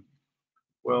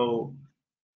will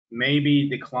maybe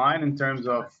decline in terms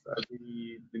of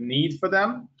the need for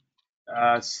them,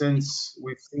 since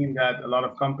we've seen that a lot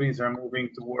of companies are moving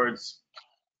towards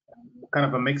kind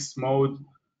of a mixed mode.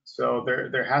 So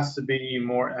there has to be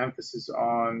more emphasis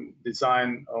on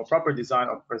design or proper design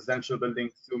of residential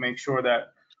buildings to make sure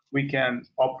that we can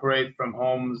operate from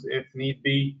homes if need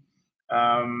be.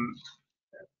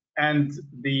 And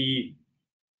the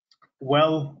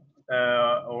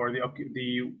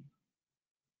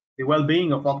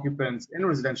well-being of occupants in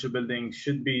residential buildings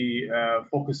should be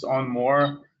focused on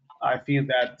more. I feel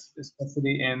that,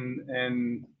 especially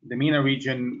in the MENA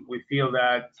region, we feel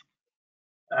that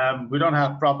We don't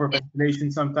have proper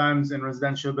ventilation sometimes in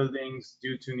residential buildings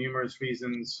due to numerous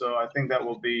reasons. So I think that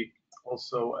will be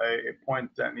also a point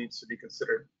that needs to be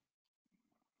considered.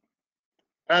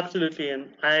 Absolutely, and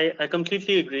I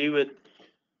completely agree with,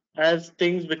 as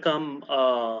things become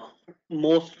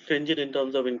more stringent in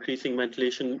terms of increasing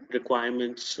ventilation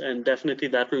requirements, and definitely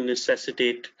that will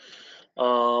necessitate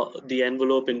the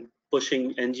envelope in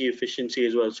pushing energy efficiency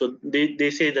as well. So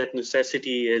they say that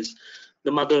necessity is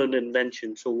the mother of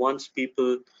invention. So once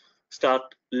people start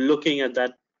looking at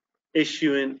that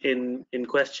issue in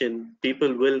question,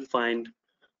 people will find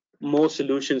more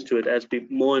solutions to it as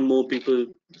more and more people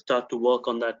start to work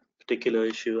on that particular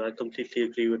issue. I completely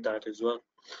agree with that as well.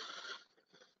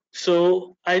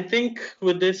 So I think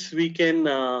with this we can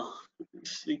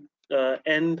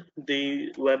end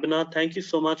the webinar. Thank you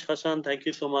so much, Hassan. Thank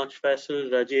you so much, Faisal,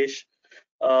 Rajesh,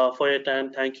 for your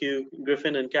time. Thank you,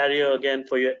 Grfn and Carrier, again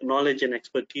for your knowledge and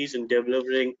expertise in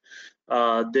delivering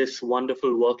this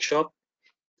wonderful workshop.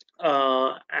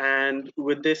 And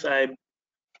with this, I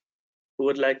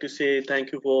would like to say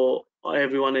thank you for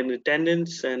everyone in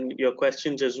attendance and your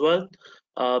questions as well.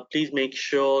 Please make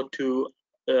sure to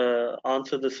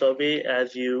answer the survey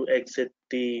as you exit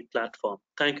the platform.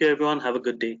 Thank you, everyone. Have a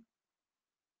good day.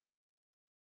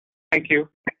 Thank you.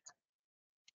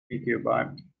 Thank you. Bye.